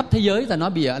 Ta đi khắp thế giới, ta nói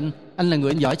bây giờ anh là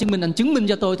người anh giỏi chứng minh, anh chứng minh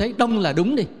cho tôi thấy đông là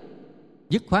đúng đi.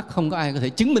 Dứt khoát không có ai có thể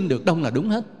chứng minh được đông là đúng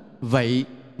hết. Vậy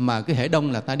mà cái hệ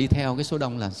đông là ta đi theo cái số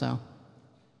đông là sao?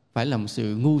 Phải là một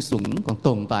sự ngu xuẩn còn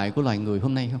tồn tại của loài người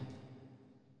hôm nay không?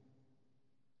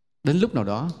 Đến lúc nào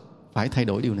đó phải thay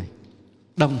đổi điều này.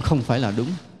 Đông không phải là đúng.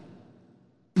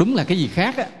 Đúng là cái gì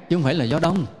khác á, chứ không phải là do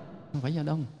đông. Không phải do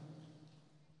đông.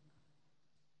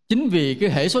 Chính vì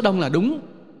cái hệ số đông là đúng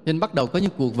nên bắt đầu có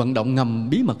những cuộc vận động ngầm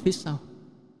bí mật phía sau.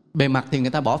 Bề mặt thì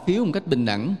người ta bỏ phiếu một cách bình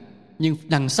đẳng, nhưng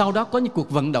đằng sau đó có những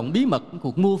cuộc vận động bí mật,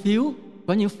 cuộc mua phiếu,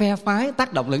 có những phe phái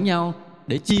tác động lẫn nhau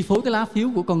để chi phối cái lá phiếu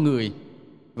của con người.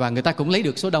 Và người ta cũng lấy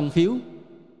được số đông phiếu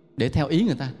để theo ý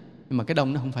người ta. Nhưng mà cái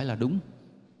đông nó không phải là đúng.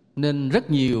 Nên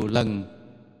rất nhiều lần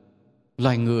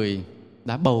loài người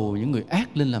đã bầu những người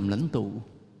ác lên làm lãnh tụ.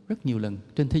 Rất nhiều lần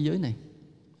trên thế giới này,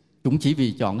 cũng chỉ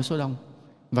vì chọn cái số đông.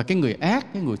 Và cái người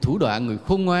ác, cái người thủ đoạn, người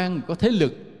khôn ngoan, người có thế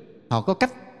lực, họ có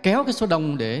cách kéo cái số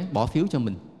đông để bỏ phiếu cho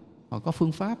mình. Họ có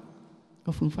phương pháp.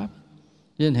 Có phương pháp.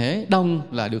 Cho nên hễ đông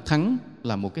là được thắng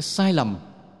là một cái sai lầm.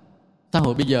 Xã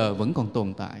hội bây giờ vẫn còn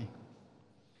tồn tại.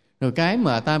 Rồi cái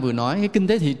mà ta vừa nói, cái kinh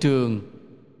tế thị trường,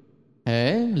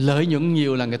 hễ lợi nhuận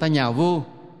nhiều là người ta nhào vô,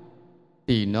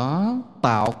 thì nó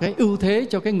tạo cái ưu thế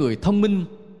cho cái người thông minh,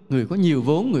 người có nhiều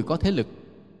vốn, người có thế lực,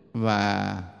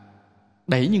 và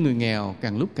đẩy những người nghèo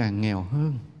càng lúc càng nghèo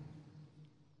hơn.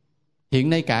 Hiện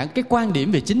nay cả cái quan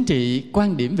điểm về chính trị,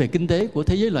 quan điểm về kinh tế của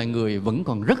thế giới loài người vẫn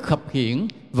còn rất khập khiễng,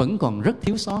 vẫn còn rất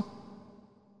thiếu sót.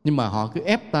 Nhưng mà họ cứ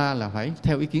ép ta là phải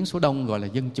theo ý kiến số đông, gọi là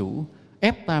dân chủ,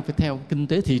 ép ta phải theo kinh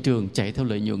tế thị trường, chạy theo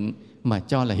lợi nhuận mà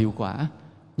cho là hiệu quả.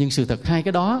 Nhưng sự thật hai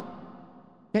cái đó,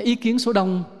 cái ý kiến số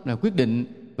đông là quyết định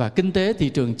và kinh tế thị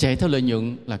trường chạy theo lợi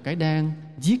nhuận là cái đang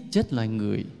giết chết loài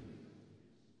người,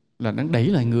 là đang đẩy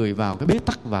loài người vào cái bế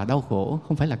tắc và đau khổ,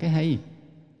 không phải là cái hay.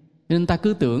 Nên ta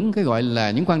cứ tưởng cái gọi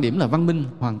là những quan điểm là văn minh,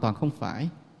 hoàn toàn không phải.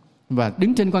 Và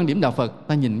đứng trên quan điểm đạo Phật,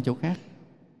 ta nhìn chỗ khác.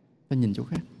 Ta nhìn chỗ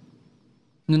khác.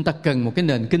 Nên ta cần một cái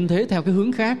nền kinh tế theo cái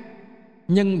hướng khác,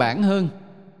 nhân bản hơn,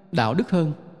 đạo đức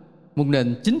hơn. Một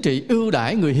nền chính trị ưu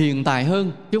đãi người hiền tài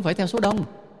hơn, chứ không phải theo số đông.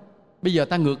 Bây giờ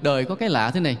ta ngược đời có cái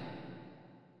lạ thế này.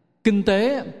 Kinh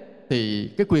tế thì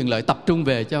cái quyền lợi tập trung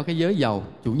về cho cái giới giàu,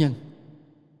 chủ nhân.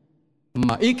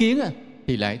 Mà ý kiến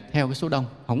thì lại theo cái số đông,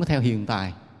 không có theo hiền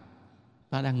tài.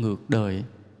 Ta đang ngược đời.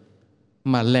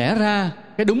 Mà lẽ ra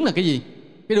cái đúng là cái gì?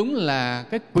 Cái đúng là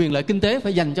cái quyền lợi kinh tế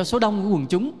phải dành cho số đông của quần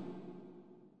chúng,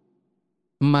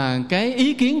 mà cái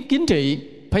ý kiến chính trị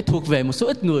phải thuộc về một số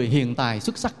ít người hiền tài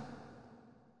xuất sắc.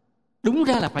 Đúng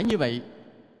ra là phải như vậy.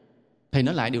 Thầy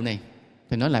nói lại điều này,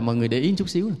 thầy nói lại mọi người để ý một chút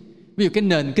xíu. Ví dụ cái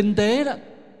nền kinh tế đó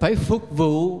phải phục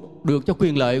vụ được cho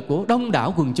quyền lợi của đông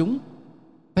đảo quần chúng,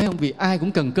 phải không? Vì ai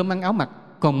cũng cần cơm ăn áo mặc.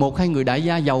 Còn một hai người đại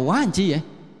gia giàu quá làm chi vậy?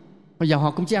 Mà giàu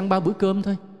họ cũng chỉ ăn 3 bữa cơm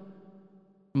thôi.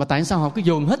 Mà tại sao họ cứ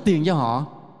dồn hết tiền cho họ?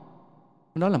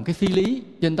 Đó là một cái phi lý.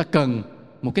 Cho nên ta cần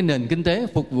một cái nền kinh tế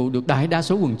phục vụ được đại đa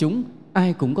số quần chúng.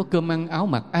 Ai cũng có cơm ăn áo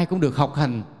mặc, ai cũng được học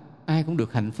hành, ai cũng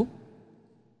được hạnh phúc,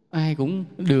 ai cũng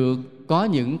được có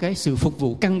những cái sự phục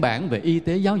vụ căn bản về y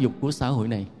tế, giáo dục của xã hội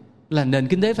này. Là nền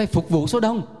kinh tế phải phục vụ số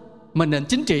đông. Mà nền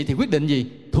chính trị thì quyết định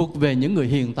gì? Thuộc về những người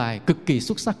hiền tài cực kỳ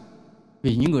xuất sắc,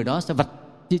 vì những người đó sẽ vạch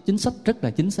chính sách rất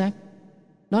là chính xác.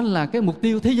 Đó là cái mục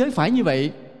tiêu thế giới phải như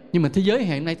vậy. Nhưng mà thế giới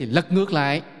hiện nay thì lật ngược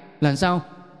lại, là sao?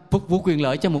 Phục vụ quyền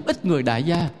lợi cho một ít người đại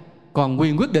gia, còn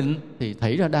quyền quyết định thì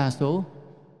thảy ra đa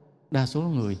số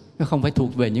người, nó không phải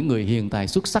thuộc về những người hiền tài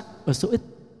xuất sắc ở số ít.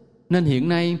 Nên hiện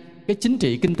nay cái chính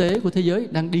trị kinh tế của thế giới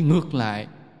đang đi ngược lại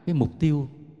cái mục tiêu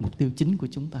chính của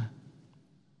chúng ta.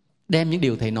 Đem những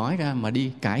điều thầy nói ra mà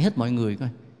đi cãi hết mọi người coi,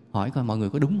 hỏi coi mọi người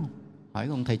có đúng không? Hỏi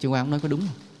ông thầy Châu Quang nói có đúng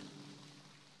không?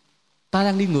 Ta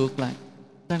đang đi ngược lại,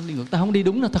 ta không đi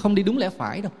đúng đâu, ta không đi đúng lẽ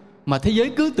phải đâu. Mà thế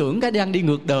giới cứ tưởng cái đang đi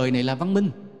ngược đời này là văn minh,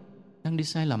 đang đi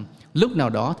sai lầm. Lúc nào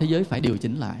đó thế giới phải điều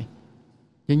chỉnh lại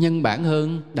cho nhân bản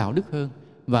hơn, đạo đức hơn.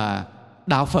 Và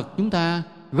đạo Phật chúng ta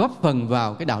góp phần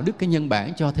vào cái đạo đức, cái nhân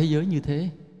bản cho thế giới như thế.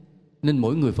 Nên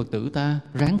mỗi người Phật tử ta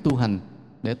ráng tu hành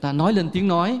để ta nói lên tiếng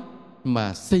nói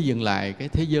mà xây dựng lại cái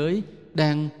thế giới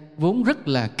đang vốn rất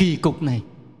là kỳ cục này,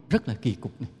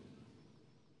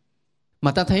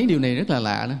 Mà ta thấy điều này rất là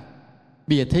lạ đó.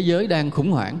 Bây giờ thế giới đang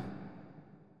khủng hoảng,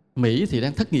 Mỹ thì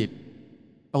đang thất nghiệp,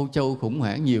 Âu Châu khủng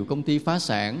hoảng, nhiều công ty phá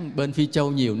sản, bên Phi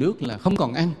Châu nhiều nước là không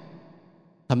còn ăn.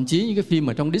 Thậm chí những cái phim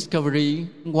mà trong Discovery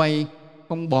quay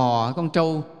con bò, con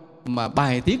trâu mà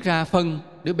bài tiết ra phân,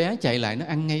 đứa bé chạy lại nó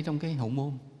ăn ngay trong cái hậu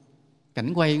môn.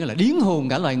 Cảnh quay là điếng hồn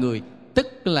cả loài người, tức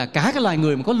là cả cái loài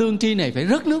người mà có lương tri này phải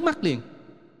rớt nước mắt liền.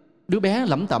 Đứa bé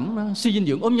lẩm tẩm, nó suy dinh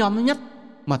dưỡng ốm nhom nó nhách,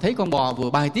 mà thấy con bò vừa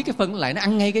bài tiết cái phân lại nó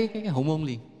ăn ngay cái hậu môn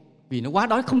liền. Vì nó quá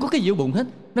đói, không có cái gì vô bụng hết,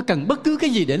 nó cần bất cứ cái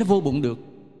gì để nó vô bụng được.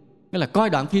 Nghĩa là coi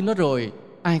đoạn phim đó rồi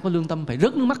ai có lương tâm phải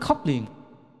rớt nước mắt khóc liền.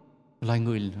 Loài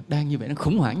người đang như vậy, nó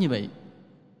khủng hoảng như vậy,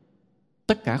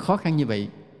 tất cả khó khăn như vậy.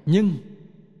 Nhưng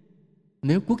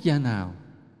nếu quốc gia nào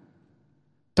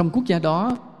trong quốc gia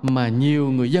đó mà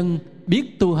nhiều người dân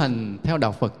biết tu hành theo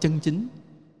đạo Phật chân chính,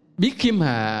 biết khiêm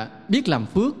hạ, biết làm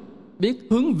phước, biết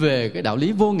hướng về cái đạo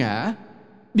lý vô ngã,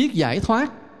 biết giải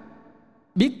thoát,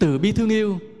 biết từ bi thương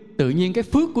yêu, tự nhiên cái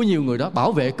phước của nhiều người đó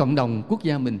bảo vệ cộng đồng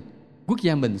quốc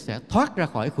gia mình sẽ thoát ra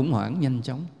khỏi khủng hoảng nhanh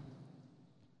chóng.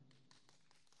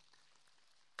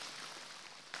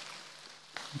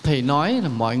 Thầy nói là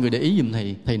mọi người để ý giùm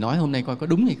thầy nói hôm nay coi có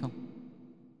đúng hay không.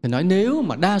 Thầy nói nếu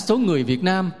mà đa số người Việt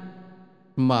Nam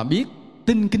mà biết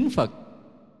tin kính Phật,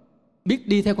 biết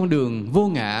đi theo con đường vô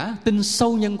ngã, tin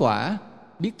sâu nhân quả,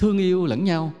 biết thương yêu lẫn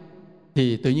nhau,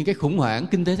 thì tự nhiên cái khủng hoảng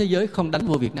kinh tế thế giới không đánh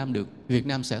vô Việt Nam được. Việt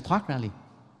Nam sẽ thoát ra liền.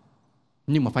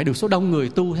 Nhưng mà phải được số đông người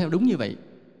tu theo đúng như vậy,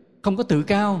 không có tự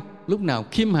cao, lúc nào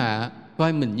khiêm hạ,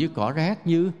 coi mình như cỏ rác,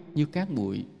 như cát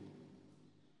bụi,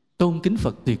 tôn kính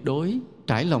Phật tuyệt đối,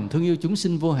 trải lòng thương yêu chúng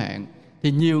sinh vô hạn.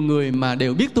 Thì nhiều người mà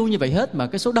đều biết tu như vậy hết, mà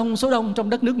cái số đông trong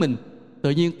đất nước mình tự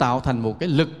nhiên tạo thành một cái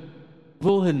lực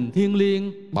vô hình thiêng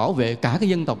liêng bảo vệ cả cái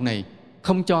dân tộc này,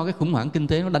 không cho cái khủng hoảng kinh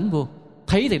tế nó đánh vô.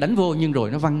 Thấy thì đánh vô nhưng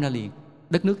rồi nó văng ra liền.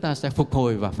 Đất nước ta sẽ phục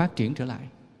hồi và phát triển trở lại.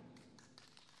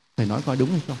 Thầy nói coi đúng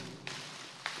hay không?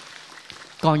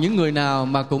 Còn những người nào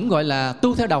mà cũng gọi là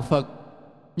tu theo đạo Phật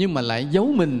nhưng mà lại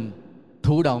giấu mình,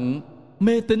 thụ động,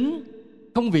 mê tín,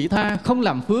 không vị tha, không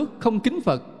làm phước, không kính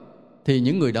Phật, thì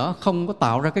những người đó không có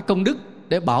tạo ra cái công đức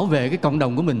để bảo vệ cái cộng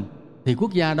đồng của mình, thì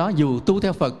quốc gia đó dù tu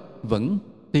theo Phật vẫn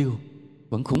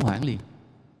khủng hoảng liền.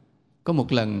 Có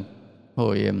một lần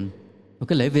hồi một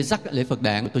cái lễ Vesak, lễ Phật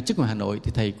Đản tổ chức ngoài Hà Nội,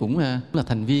 thì thầy cũng là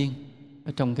thành viên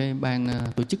ở trong cái ban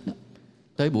tổ chức đó.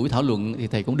 Tới buổi thảo luận thì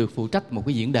thầy cũng được phụ trách một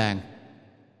cái diễn đàn.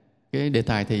 Cái đề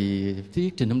tài thì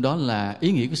thuyết trình hôm đó là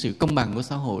ý nghĩa của sự công bằng của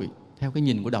xã hội theo cái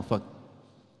nhìn của đạo Phật.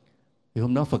 Thì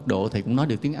hôm đó Phật độ thầy cũng nói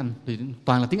được tiếng Anh, thì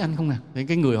toàn là tiếng Anh không à. Thì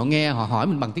cái người họ nghe, họ hỏi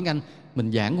mình bằng tiếng Anh,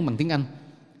 mình giảng cũng bằng tiếng Anh.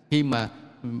 Khi mà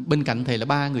bên cạnh thầy là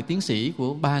 3 người tiến sĩ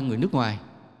của 3 người nước ngoài,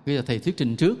 bây giờ thầy thuyết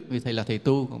trình trước vì thầy là thầy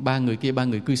tu, còn 3 người kia 3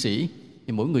 người cư sĩ,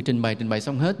 thì mỗi người trình bày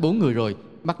xong hết 4 người rồi,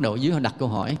 bắt đầu dưới họ đặt câu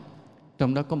hỏi.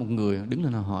 Trong đó có một người đứng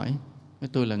lên họ hỏi,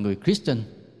 tôi là người Christian,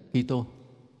 Kitô,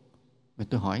 và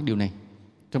tôi hỏi điều này.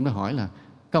 Trong đó hỏi là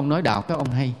các ông nói đạo các ông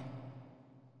hay,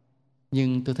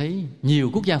 nhưng tôi thấy nhiều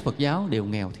quốc gia Phật giáo đều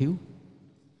nghèo thiếu.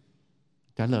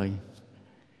 Trả lời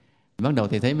bắt đầu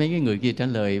thầy thấy mấy cái người kia trả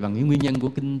lời bằng những nguyên nhân của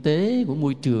kinh tế, của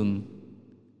môi trường,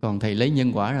 còn thầy lấy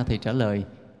nhân quả ra thầy trả lời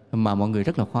mà mọi người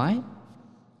rất là khoái.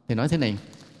 Thầy nói thế này,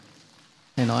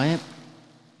 thầy nói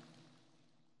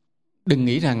đừng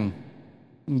nghĩ rằng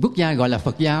quốc gia gọi là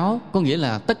Phật giáo có nghĩa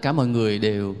là tất cả mọi người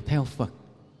đều theo Phật.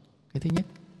 Cái thứ nhất.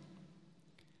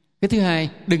 Cái thứ hai,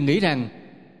 đừng nghĩ rằng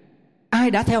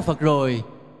ai đã theo Phật rồi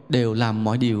đều làm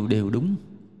mọi điều đều đúng.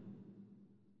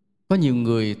 Có nhiều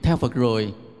người theo Phật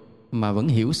rồi mà vẫn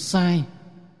hiểu sai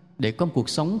để có một cuộc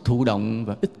sống thụ động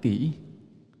và ích kỷ.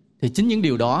 Thì chính những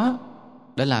điều đó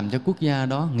đã làm cho quốc gia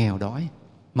đó nghèo đói.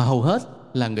 Mà hầu hết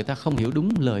là người ta không hiểu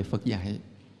đúng lời Phật dạy.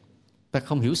 Ta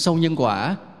không hiểu sâu nhân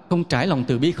quả, không trải lòng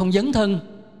từ bi, không dấn thân.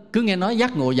 Cứ nghe nói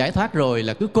giác ngộ giải thoát rồi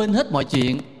là cứ quên hết mọi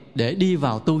chuyện để đi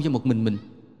vào tu cho một mình.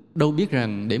 Đâu biết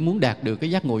rằng để muốn đạt được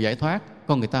cái giác ngộ giải thoát,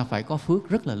 con người ta phải có phước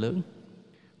rất là lớn.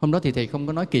 Hôm đó thì thầy không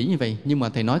có nói kỹ như vậy, nhưng mà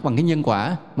thầy nói bằng cái nhân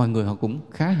quả, mọi người họ cũng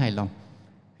khá hài lòng.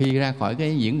 Khi ra khỏi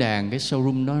cái diễn đàn, cái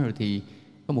showroom đó rồi thì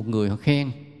có một người họ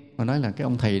khen, họ nói là cái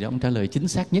ông thầy đó ông trả lời chính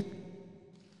xác nhất.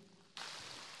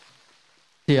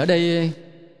 Thì ở đây,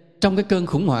 trong cái cơn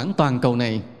khủng hoảng toàn cầu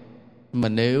này, mà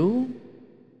nếu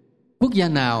quốc gia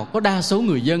nào có đa số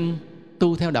người dân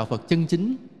tu theo đạo Phật chân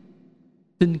chính,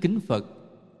 tin kính Phật,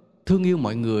 thương yêu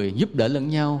mọi người, giúp đỡ lẫn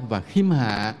nhau và khiêm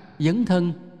hạ, dấn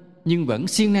thân, nhưng vẫn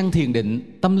siêng năng thiền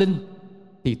định, tâm linh,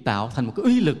 thì tạo thành một cái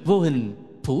uy lực vô hình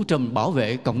phủ trùm bảo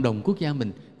vệ cộng đồng quốc gia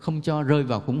mình, không cho rơi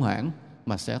vào khủng hoảng,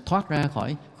 mà sẽ thoát ra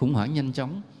khỏi khủng hoảng nhanh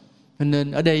chóng. Cho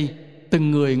nên ở đây,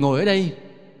 từng người ngồi ở đây,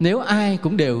 nếu ai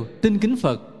cũng đều tin kính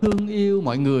Phật, thương yêu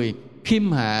mọi người,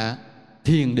 khiêm hạ,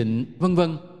 thiền định, vân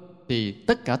vân, thì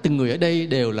tất cả từng người ở đây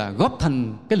đều là góp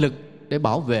thành cái lực để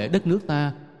bảo vệ đất nước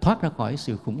ta thoát ra khỏi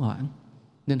sự khủng hoảng.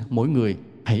 Nên mỗi người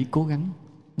hãy cố gắng,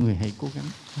 người hãy cố gắng.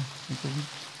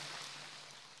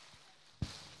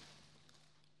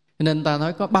 Nên ta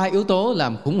nói có 3 yếu tố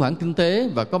làm khủng hoảng kinh tế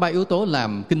và có 3 yếu tố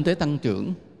làm kinh tế tăng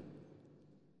trưởng.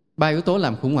 3 yếu tố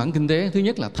làm khủng hoảng kinh tế, thứ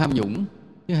nhất là tham nhũng,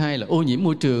 thứ hai là ô nhiễm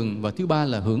môi trường và thứ ba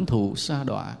là hưởng thụ sa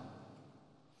đọa.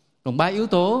 Còn 3 yếu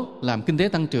tố làm kinh tế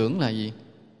tăng trưởng là gì?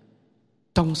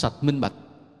 Trong sạch minh bạch,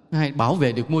 thứ hai bảo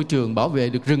vệ được môi trường, bảo vệ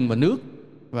được rừng và nước,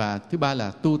 và thứ ba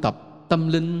là tu tập tâm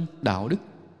linh đạo đức.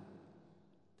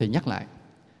 Thì nhắc lại,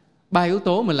 3 yếu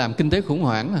tố mà làm kinh tế khủng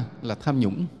hoảng là tham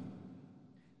nhũng,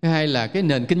 thứ hai là cái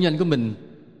nền kinh doanh của mình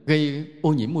gây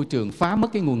ô nhiễm môi trường, phá mất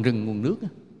cái nguồn rừng, nguồn nước,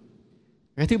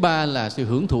 cái thứ ba là sự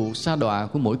hưởng thụ sa đọa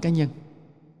của mỗi cá nhân.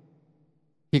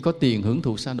 Khi có tiền hưởng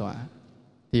thụ sa đọa,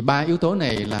 thì 3 yếu tố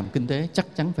này làm kinh tế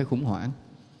chắc chắn phải khủng hoảng.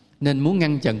 Nên muốn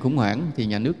ngăn chặn khủng hoảng thì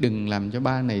nhà nước đừng làm cho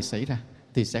 3 này xảy ra,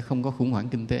 thì sẽ không có khủng hoảng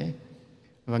kinh tế.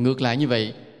 Và ngược lại như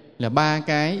vậy là 3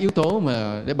 cái yếu tố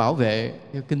mà để bảo vệ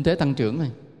kinh tế tăng trưởng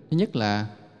này. Thứ nhất là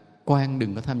quan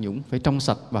đừng có tham nhũng, phải trong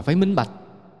sạch và phải minh bạch.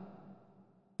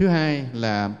 Thứ hai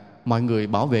là mọi người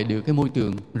bảo vệ được cái môi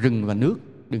trường rừng và nước,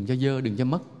 đừng cho dơ, đừng cho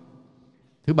mất.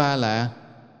 Thứ ba là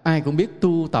ai cũng biết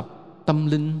tu tập tâm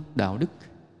linh đạo đức.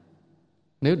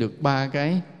 Nếu được 3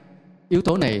 cái yếu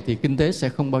tố này thì kinh tế sẽ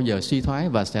không bao giờ suy thoái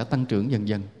và sẽ tăng trưởng dần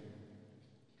dần.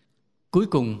 Cuối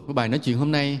cùng của bài nói chuyện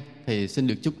hôm nay, thầy xin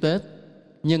được chúc Tết.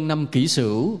 Nhân năm Kỷ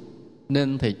Sửu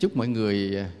nên thầy chúc mọi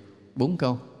người 4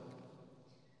 câu.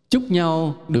 Chúc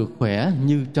nhau được khỏe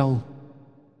như trâu.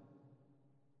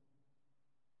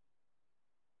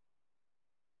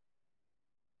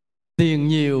 Tiền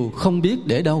nhiều không biết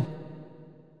để đâu.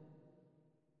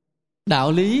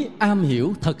 Đạo lý am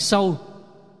hiểu thật sâu.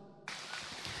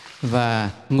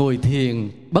 Và ngồi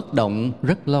thiền bất động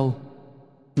rất lâu.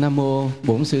 Nam mô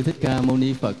Bổn Sư Thích Ca Mâu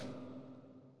Ni Phật.